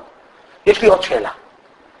הפתרון. יש לי עוד שאלה.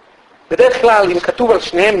 בדרך כלל, אם כתוב על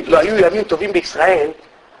שניהם לא היו ימים טובים בישראל,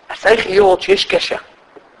 אז צריך להיות שיש קשר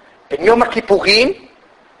בין יום הכיפורים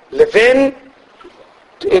לבין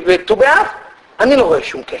ט"ו באב. אני לא רואה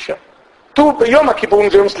שום קשר. יום הכיפורים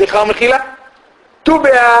זה יום סליחה ומחילה. ט"ו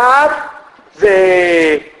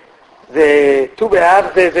באב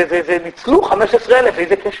זה ניצלו 15,000,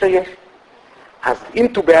 איזה קשר יש? אז אם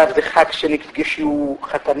ט"ו באב זה חג שנפגשו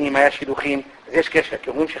חתנים, היה שידוכים, אז יש קשר, כי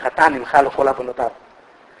אומרים שחתן נמחה לו כל עוונותיו.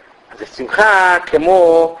 אז זה שמחה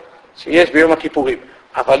כמו שיש ביום הכיפורים.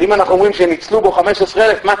 אבל אם אנחנו אומרים שניצלו בו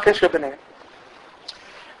 15,000, מה הקשר ביניהם?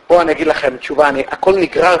 בואו אני אגיד לכם תשובה, הכל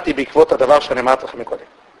נגררתי בעקבות הדבר שאני אמרתי לכם מקודם.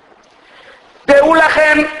 דעו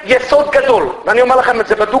לכם יסוד גדול, ואני אומר לכם את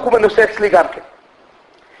זה בדוק ובנושא אצלי גם כן.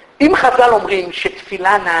 אם חז"ל אומרים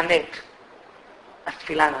שתפילה נענית, אז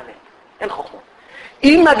תפילה נענית, אין חוכמות.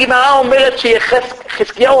 אם הגמרא אומרת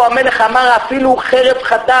שחזקיהו המלך אמר אפילו חרב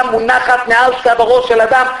חדה מונחת מעל צווארו של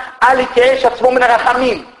אדם, אל יתייאש עצמו מן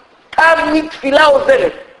הרחמים, תמיד תפילה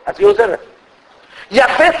עוזרת, אז היא עוזרת.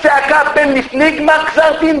 יפה צעקה בין לפני גמר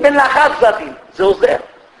גזר דין בין לאחר גזר דין, זה עוזר.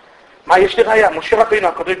 מה יש לי ראיה? משה רבינו,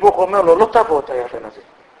 הקדוש ברוך הוא אומר לו, לא תבוא את הירדן הזה.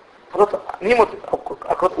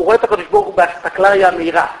 הוא רואה את הקדוש ברוך הוא באסטקלריה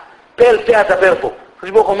המהירה, פה אל פה אדבר בו.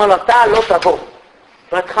 הקדוש ברוך הוא אומר לו, אתה לא תבוא.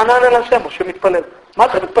 והתחנן אל השם, משה מתפלל. מה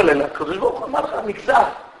אתה מתפלל? הקדוש ברוך הוא אמר לך, נגזר.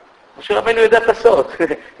 משה רבינו יודע את הסוד.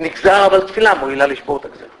 נגזר אבל תפילה מועילה לשבור את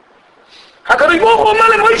הגזר. הקדוש ברוך הוא אומר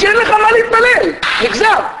למוישה, אין לך מה להתפלל.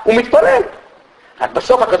 נגזר, הוא מתפלל. רק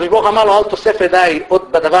בסוף הקדוש ברוך אמר לו, אל תוסף ידיי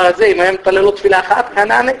עוד בדבר הזה, אם היה מתפלל לו תפילה אחת, היה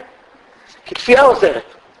נענה. כי תפילה עוזרת.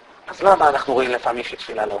 אז למה אנחנו רואים לפעמים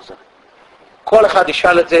שתפילה לא עוזרת? כל אחד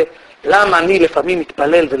ישאל את זה, למה אני לפעמים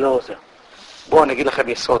מתפלל ולא עוזר? בואו אני אגיד לכם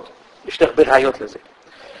יסוד, יש לי הרבה ראיות לזה.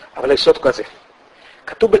 אבל היסוד כזה.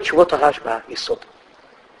 כתוב בתשובות הרשב"א יסוד.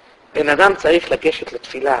 בן אדם צריך לגשת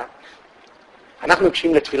לתפילה, אנחנו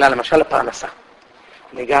ניגשים לתפילה, למשל לפרנסה.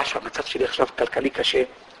 ניגש, המצב שלי עכשיו כלכלי קשה,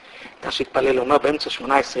 אתה שהתפלל, אומר באמצע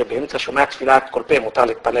 18, באמצע שומע תפילת כל פה, מותר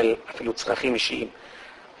להתפלל אפילו צרכים אישיים.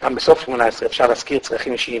 גם בסוף 18 אפשר להזכיר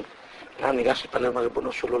צרכים אישיים. לאן ניגש להתפלל, אומר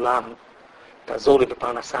ריבונו של עולם, תעזור לי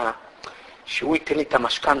בפרנסה, שהוא ייתן לי את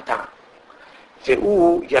המשכנתה,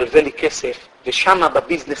 והוא ילווה לי כסף, ושמה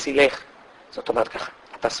בביזנס ילך. זאת אומרת ככה,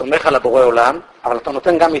 אתה סומך על הבורא עולם, אבל אתה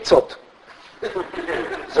נותן גם מצות.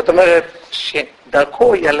 זאת אומרת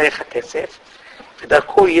שדרכו ילך הכסף,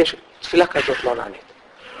 ודרכו יש תפילה כזאת לא נענית.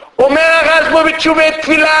 אומר הרשב"א בתשובה,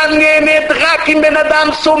 תפילה נענית רק אם בן אדם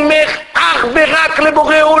סומך אך ורק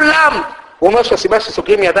לבורא עולם. הוא אומר שהסיבה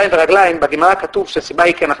שסוגרים ידיים ורגליים, בגמרא כתוב שהסיבה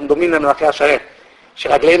היא כי אנחנו דומים למלאכי השרת,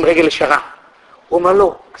 שרגליהם רגל ישרה. הוא אומר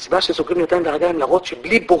לא, הסיבה שסוגרים ידיים ורגליים להראות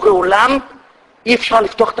שבלי בורא עולם אי אפשר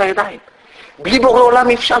לפתוח את הידיים. בלי בורא עולם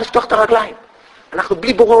אי אפשר לפתוח את הרגליים. אנחנו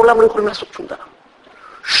בלי בורא עולם לא יכולים לעשות שום דבר.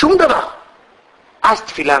 שום דבר. אז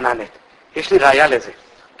תפילה נענית. יש לי ראיה לזה.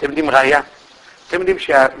 אתם יודעים ראיה? אתם יודעים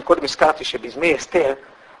שקודם הזכרתי שבזמי אסתר,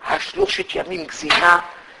 היה 3 ימים גזירה,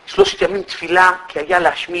 3 ימים תפילה, כי היה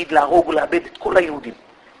להשמיד, להרוג ולאבד את כל היהודים.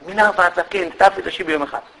 מנער ועד זקן, ת' ודשי ביום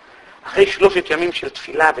אחד. אחרי 3 ימים של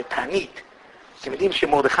תפילה ותענית, אתם יודעים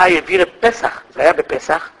שמרדכי העביר את פסח, זה היה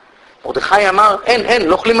בפסח, מרדכי אמר, אין,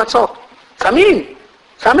 לא אוכלים מצות.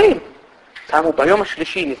 צמים. צמו, ביום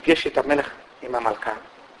השלישי נפגש את המלך עם המלכה.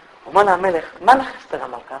 אומר לה המלך, מה לך אסתר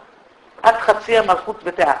המלכה? עד חצי המלכות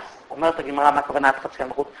ותעש. אומרת הגמרא, מה הכוונה עד חצי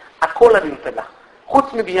המלכות? הכל אני נותן לך, חוץ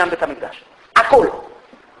מבניין בית המקדש. הכל.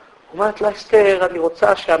 אומרת לה אסתר, אני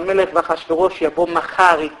רוצה שהמלך ואחשוורוש יבוא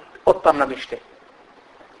מחר עוד פעם למשתה.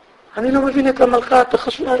 אני לא מבין את המלכה,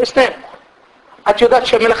 אסתר. את יודעת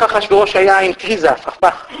שהמלך אחשוורוש היה עם קריזה,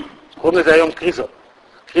 הפכפך. קוראים לזה היום קריזו.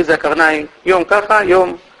 קריזה הכוונה היא יום ככה,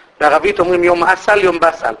 יום, בערבית אומרים יום אסל, יום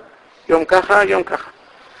בסל. יום ככה, יום ככה.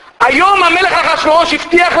 היום המלך אחשוורוש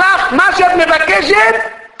הבטיח לך, מה שאת מבקשת,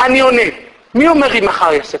 אני עונה. מי אומר אם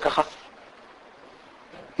מחר יעשה ככה?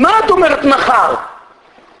 מה את אומרת מחר?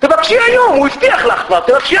 תבקשי היום, הוא הבטיח לך כבר,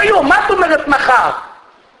 תבקשי היום, מה את אומרת מחר?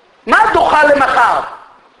 מה את תאכל למחר?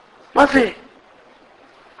 מה זה?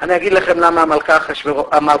 אני אגיד לכם למה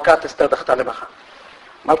המלכת אסתר דחתה למחר.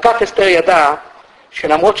 מלכת אסתר ידעה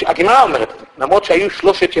שלמרות, הגמרא אומרת, למרות שהיו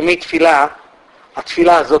 3 ימי תפילה,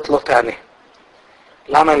 התפילה הזאת לא תענה.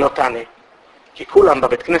 למה היא לא תענה? כי כולם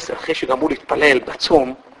בבית כנסת, אחרי שגמרו להתפלל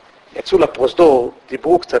בצום, יצאו לפרוזדור,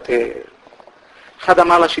 דיברו קצת, אחד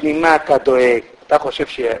אמר לשני, מה אתה דואג? אתה חושב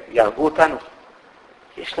שיהרגו אותנו?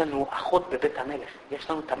 יש לנו אחות בבית המלך, יש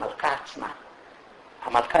לנו את המלכה עצמה.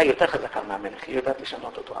 המלכה היא יותר חזקה מהמלך, היא יודעת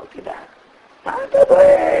לשנות אותו, אל תדאג. מה אתה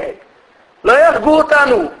דואג? לא יהרגו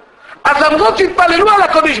אותנו. אז למרות שהתפללו על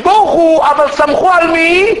הקדוש ברוך הוא, אבל סמכו על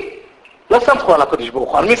מי? לא סמכו על הקדוש ברוך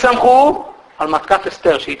הוא. על מי סמכו? על מתקת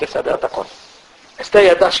אסתר שהיא תסדר את הכל. אסתר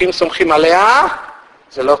ידעה שאם סומכים עליה,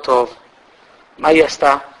 זה לא טוב. מה היא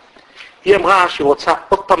עשתה? היא אמרה שהיא רוצה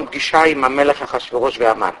עוד פעם פגישה עם המלך אחשוורוש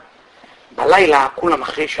והמן. בלילה, כולם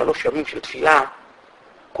אחרי 3 ימים של תפילה,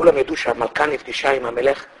 כולם ידעו שהמלכה נפגשה עם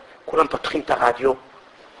המלך, כולם פותחים את הרדיו,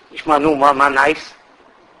 נשמע, נו, מה נייס?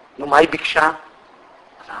 נו, מה היא ביקשה?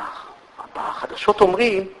 בחדשות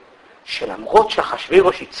אומרים שלמרות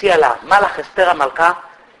שאחשוורוש הציע לה מלך אסתר המלכה,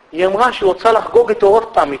 היא אמרה שהיא רוצה לחגוג איתו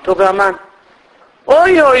עוד פעם, איתו והמן.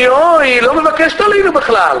 אוי אוי אוי, לא מבקשת עלינו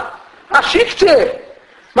בכלל. השיקצה.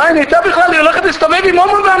 מה, היא נהייתה בכלל, היא הולכת להסתובב עם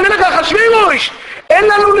הומו והמלך אחשוורוש. אין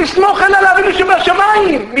לנו לסמוך אלא לאבינו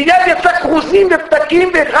שבשמיים. מיד יצא כרוזים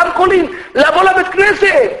ופתקים ורמקולים לבוא לבית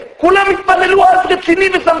כנסת. כולם התפללו אז רציני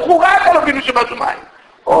וסמכו רק על אבינו שבשמיים.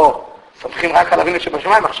 או, סמכים רק על אבינו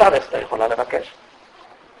שבשמיים, עכשיו אסתר יכולה לבקש.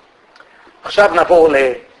 עכשיו נעבור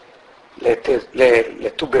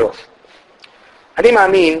לט"ו באב. אני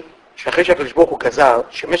מאמין שאחרי שהקדוש ברוך הוא גזר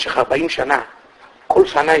שמשך 40 שנה, כל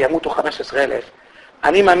שנה ימותו 15,000,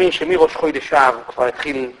 אני מאמין שמראש חודש אב כבר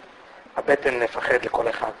התחיל הבטן לפחד לכל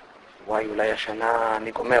אחד. וואי, אולי השנה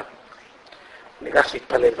אני גומר. ניגש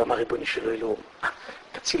להתפלל ואמר, ריבוני של אלוהים,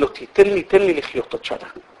 תציל אותי, תן לי לחיות עוד שנה.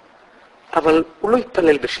 אבל הוא לא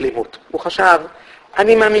התפלל בשלמות. הוא חשב,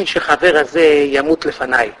 אני מאמין שחבר הזה ימות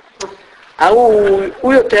לפניי.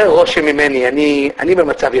 הוא יותר רושם ממני, אני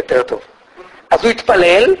במצב יותר טוב. אז הוא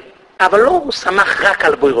התפלל, אבל לא הוא שמח רק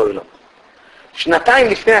על בורא עולם. 2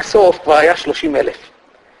 לפני הסוף כבר היה 30,000.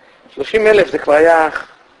 30,000 זה כבר היה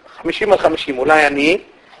 50 על 50, אולי אני,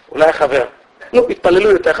 אולי חבר. נו,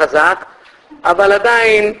 התפללו יותר חזק, אבל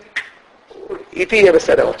עדיין איתי יהיה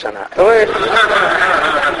בסדר עוד שנה. אתה רואה?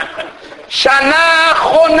 שנה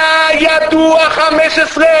האחרונה ידעו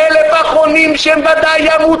 15,000 האחרונים שהם ודאי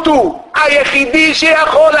ימותו. היחידי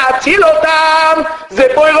שיכול להציל אותם זה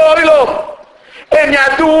בורא עולם. הם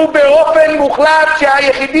ידעו באופן מוחלט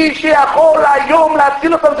שהיחידי שיכול היום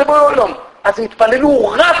להציל אותם זה בורא עולם. אז הם התפללו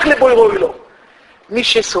רק לבורא עולם. מי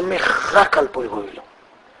שסומך רק על בורא עולם,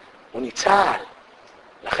 הוא ניצל.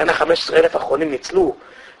 לכן 15,000 האחרונים ניצלו.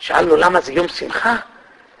 שאלנו למה זה יום שמחה?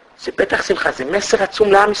 זה בטח שמחה, זה מסר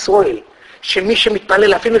עצום לעם ישראל. שמי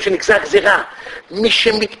שמתפלל, אפילו שנגזר גזירה, מי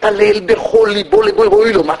שמתפלל בכל ליבו לבורא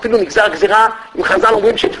עולם, אפילו נגזר גזירה, אם חז"ל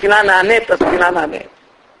אומרים שתפילה נענית, אז תפילה נענית.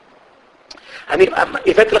 אני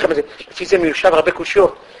הבאתי לכם את זה, לפי זה מיושב הרבה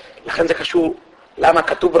קושיות, לכן זה קשור, למה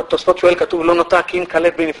כתוב, תוספות שואל כתוב, לא נותר כי אם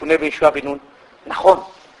כלב בן יפונה וישוע בן נון. נכון,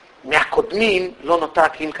 מהקודמים לא נותר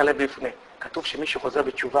כי אם כלב בן יפונה. כתוב שמי שחוזר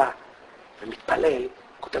בתשובה ומתפלל,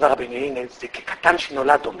 כותב הרבי יהודה, זה כקטן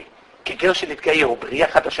שנולד דומי, כגר שנתגייר, הוא בריאה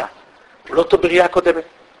חדשה. הוא לא אותו בריאה הקודמת.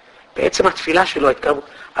 בעצם התפילה שלו התקרבו.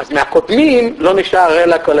 אז מהקודמים לא נשאר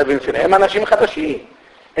אלא כלב בן יפונה. הם אנשים חדשים,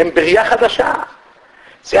 הם בריאה חדשה.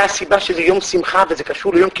 זה הסיבה שזה יום שמחה וזה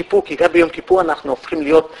קשור ליום כיפור, כי גם ביום כיפור אנחנו הופכים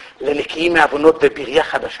להיות לנקיים מעוונות ובריאה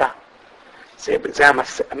חדשה. זה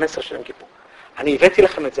המסר של יום כיפור. אני הבאתי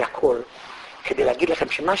לכם את זה הכל, כדי להגיד לכם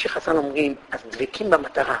שמה שחז"ל אומרים, אז דבקים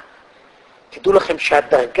במטרה. תדעו לכם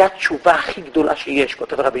שהדרגת תשובה הכי גדולה שיש,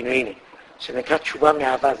 כותב רבי יהודה, שנקרא תשובה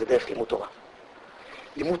מאהבה, זה דרך לימוד תורה.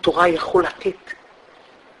 לימוד תורה יכול לתת.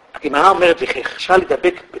 הגמרא אומרת, וכשאפשר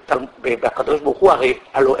לדבק בקדוש ברוך הוא, הרי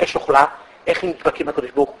הלא אש אוכלה, איך נדבקים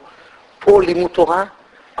בקדוש ברוך הוא? פה לימוד תורה,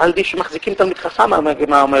 על ידי שמחזיקים תלמיד חכם,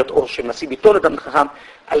 הגמרא אומרת, או שמנסים ביטול לתלמיד חכם,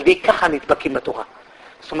 על ידי ככה נדבקים בתורה.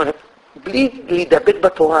 זאת אומרת, בלי להידבק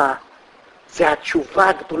בתורה, זה התשובה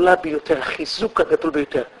הגדולה ביותר, החיזוק הגדול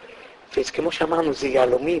ביותר. וכמו שאמרנו, זה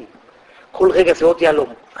יהלומים. כל רגע זה עוד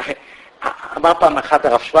יהלום. אמר פעם אחד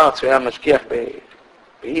הרב שוורץ, הוא היה משגיח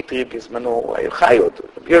באיטרי בזמנו, הוא היה חי עוד,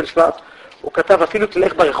 רבי יואל שוורץ, הוא כתב, אפילו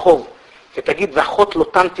תלך ברחוב, ותגיד, ואחות לא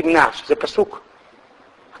תן תמנע, שזה פסוק.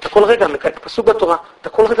 אתה כל רגע, פסוק בתורה, אתה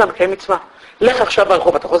כל רגע מקיים מצווה. לך עכשיו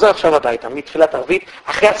ברחוב, אתה חוזר עכשיו הביתה, מתפילת ערבית,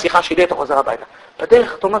 אחרי השיחה שלי אתה חוזר הביתה.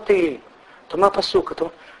 בדרך, אתה אומר תהילים, אתה אומר פסוק, אתה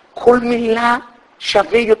אומר, כל מילה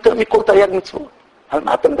שווה יותר מכל תרי"ג מצוות. על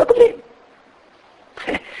מה אתם מדברים?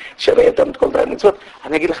 שווה יותר מכל תרי"ג מצוות.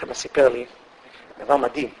 אני אגיד לכם, סיפר לי, דבר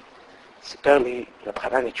מדהים, סיפר לי רב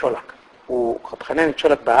חנניה צ'ולק. רב חנניה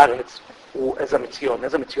צ'ולק בארץ, הוא עזר מציון.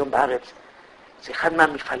 עזר מציון בארץ זה אחד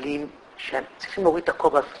מהמפעלים שצריכים להוריד את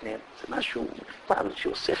הכובע בפניהם. זה משהו, מפעל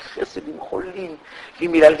שעושה חסד עם חולים,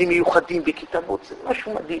 עם ילדים מיוחדים בכיתבות, זה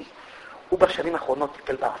משהו מדהים. הוא בשנים האחרונות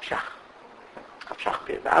טיפל ברב שך. רב שך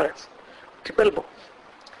בארץ, הוא טיפל בו.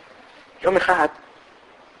 יום אחד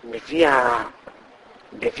מביא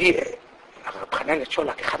הרב חנניה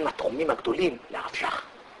צ'ולק, אחד מהתורמים הגדולים, לרב שך.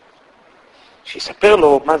 שיספר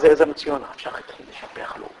לו מה זה עזר מציון. הרב שך התחיל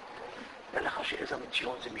לשפח לו. ולך שעזר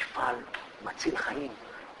מציון זה מפעל מציל חיים.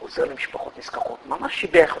 עוזר למשפחות נזקקות, ממש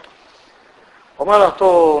שיבח אותו. הוא אומר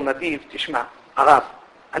לאותו נדיב, תשמע, הרב,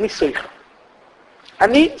 אני סוחר.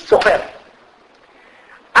 אני סוחר.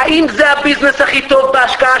 האם זה הביזנס הכי טוב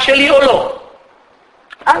בהשקעה שלי או לא?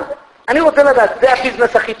 אז אני רוצה לדעת, זה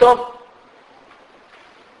הביזנס הכי טוב?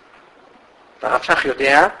 והרב שך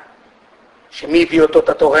יודע שמי הביא אותו את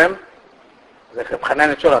התורם? זה רב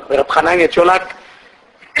חנניה צ'ולק. ורב חנניה צ'ולק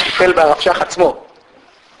טיפל ברב שך עצמו.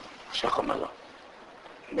 שך אומר לו,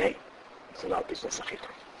 ני, זה לא הביזנס הכי טוב.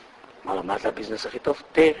 אמר לו, מה זה הביזנס הכי טוב?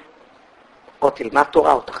 תראה, או תלמד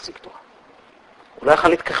תורה או תחזיק תורה. הוא לא יכל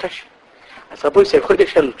להתכחש. אז רבו ישראל, יכול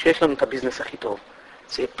לשאול, כשיש לנו את הביזנס הכי טוב,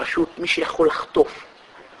 זה פשוט מי שיכול לחטוף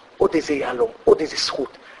עוד איזה יעלום, עוד איזה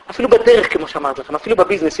זכות. אפילו בדרך, כמו שאמרת לכם, אפילו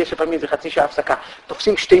בביזנס יש לפעמים איזה חצי שעה הפסקה.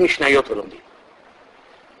 תופסים 2 משניות ולומדים.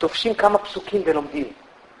 תופסים כמה פסוקים ולומדים.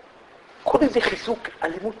 כל איזה חיזוק,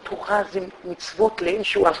 הלימוד תורה זה מצוות לאין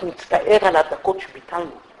שהוא, אנחנו נצטער על הדקות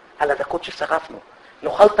שביטלנו, על הדקות ששרפנו.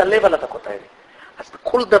 נאכל את הלב על הדקות האלה. אז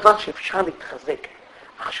בכל דבר שאפשר להתחזק,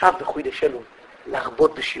 עכשיו בחודש אלול,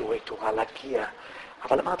 להרבות בשיעורי תורה, להגיע.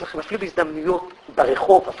 אבל אמרת לכם, אפילו בהזדמנויות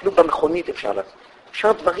ברחוב, אפילו במכונית אפשר לעשות.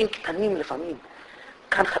 אפשר דברים קטנים לפעמים.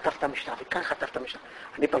 כאן חטפת משנה וכאן חטפת משנה.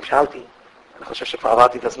 אני פעם שאלתי, אני חושב שכבר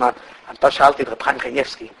עברתי את הזמן, אני פעם שאלתי את רב חיים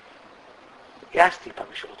קניבסקי, יעשתי פעם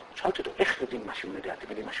לשאול אותו, שאלתי אותו, איך יודעים מה שהוא יודע? אתם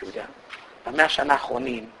יודעים מה שהוא יודע? ב100 שנה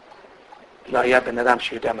האחרונים לא היה בן אדם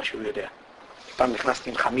שיודע מה שהוא יודע. פעם נכנסתי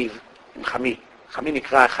עם חמי. חמי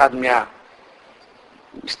נקרא אחד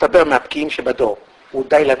מסתבר מהבקיעים שבדור. הוא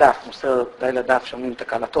די לדף, מוסר די לדף, שומעים את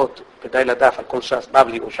הקלטות, ודי לדף על כל ש"ס,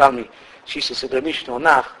 בבלי, ירושלמי, שישי סדרי משנה,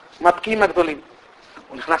 נח, מהבקיעים הגדולים.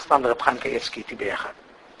 הוא נכנס פעם לרב חיים קניבסקי איתי ביחד.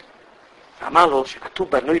 ואמר לו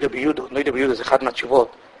שכתוב בנוידו ביודו, נוידו ביודו זה אחד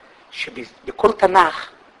מהתשובות, שבכל תנ"ך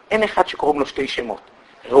אין אחד שקוראים לו 2 שמות.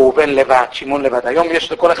 ראובן לבד, שמעון לבד, היום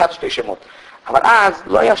יש לכל אחד 2 שמות. אבל אז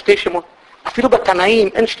לא היה 2 שמות. אפילו בתנאים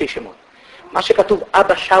אין 2 שמות. מה שכתוב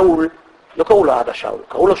אבא שאול, לא קראו לו אבא שאול,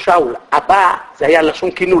 קראו לו שאול. אבא זה היה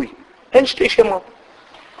לשון כינוי. אין 2 שמות.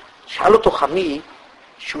 שאל אותו חמי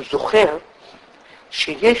שהוא זוכר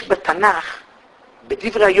שיש בתנ"ך,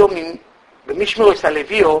 בדברי היומים, במשמורס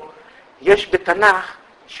הלוויו, יש בתנ"ך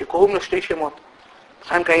שקוראים לו 2 שמות.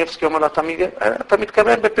 חיים קניבסקי אומר לו, אתה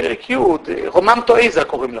מתכוון בפרק י', רוממתו איזה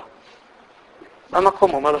קוראים לו.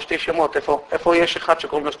 במקום, הוא אומר לו 2 שמות, איפה יש אחד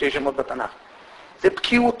שקוראים לו 2 שמות בתנ"ך? זה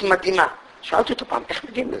בקיאות מדהימה. שאלתי אותו פעם, איך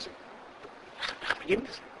מגיעים לזה? איך מגיעים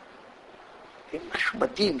לזה? זה משהו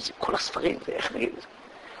מדהים, זה כל הספרים, זה איך מגיעים לזה?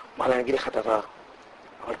 הוא אמר לי, אני אגיד לך דבר,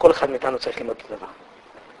 אבל כל אחד מאיתנו צריך ללמוד את הדבר.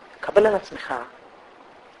 קבל על עצמך,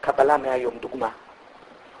 קבלה מהיום, דוגמה.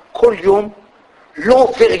 כל יום, לא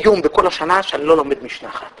עובר יום בכל השנה שאני לא לומד משנה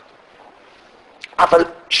אחת. אבל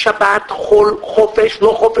שבת, חול, חופש,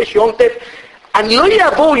 לא חופש, יום טף, אני לא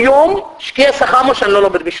יעבור יום שקיע סחרמו שאני לא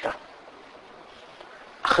לומד משנה.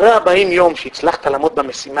 אחרי 40 יום שהצלחת לעמוד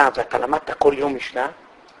במשימה ואתה למדת כל יום משנה,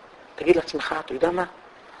 תגיד לעצמך, אתה יודע מה?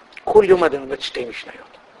 כל יום אני לומד 2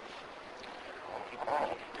 משניות.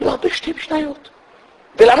 לא הרבה 2 משניות.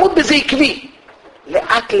 ולעמוד בזה עקבי.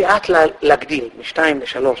 לאט לאט להגדיל, מ2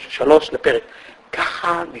 ל3, 3 לפרק.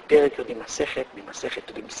 ככה מפרק יודעים מסכת, ממסכת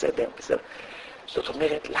יודעים בסדר. זאת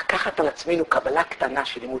אומרת, לקחת על עצמנו קבלה קטנה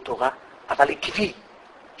של לימוד תורה, אבל עקבי.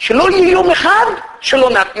 שלא יהיה יום אחד שלא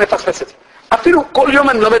נפספס את זה. אפילו כל יום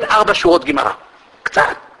אני לומד 4 שורות גמרא.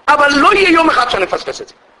 קצת. אבל לא יהיה יום אחד שאני נפספס את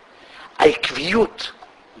זה. העקביות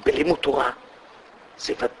בלימוד תורה,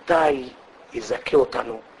 זה ודאי יזכה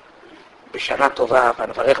אותנו בשנה טובה,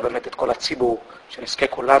 ונברך באמת את כל הציבור, שנזכה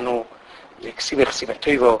כולנו להקסימך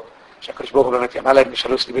סימטויבו, שהקדוש ברוך הוא באמת יאמר להם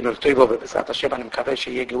לשלוש ליבינו לטויבו, ובעזרת השם אני מקווה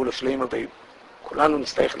שיהיה גאולה שלמה, וכולנו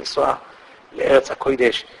נצטרך לנסוע לארץ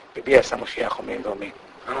הקודש, בביאת המשיח, אמן ואמן.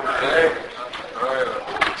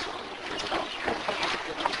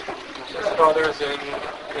 Fathers in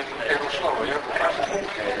Yerushalayim,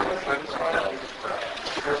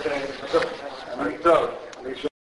 yeah?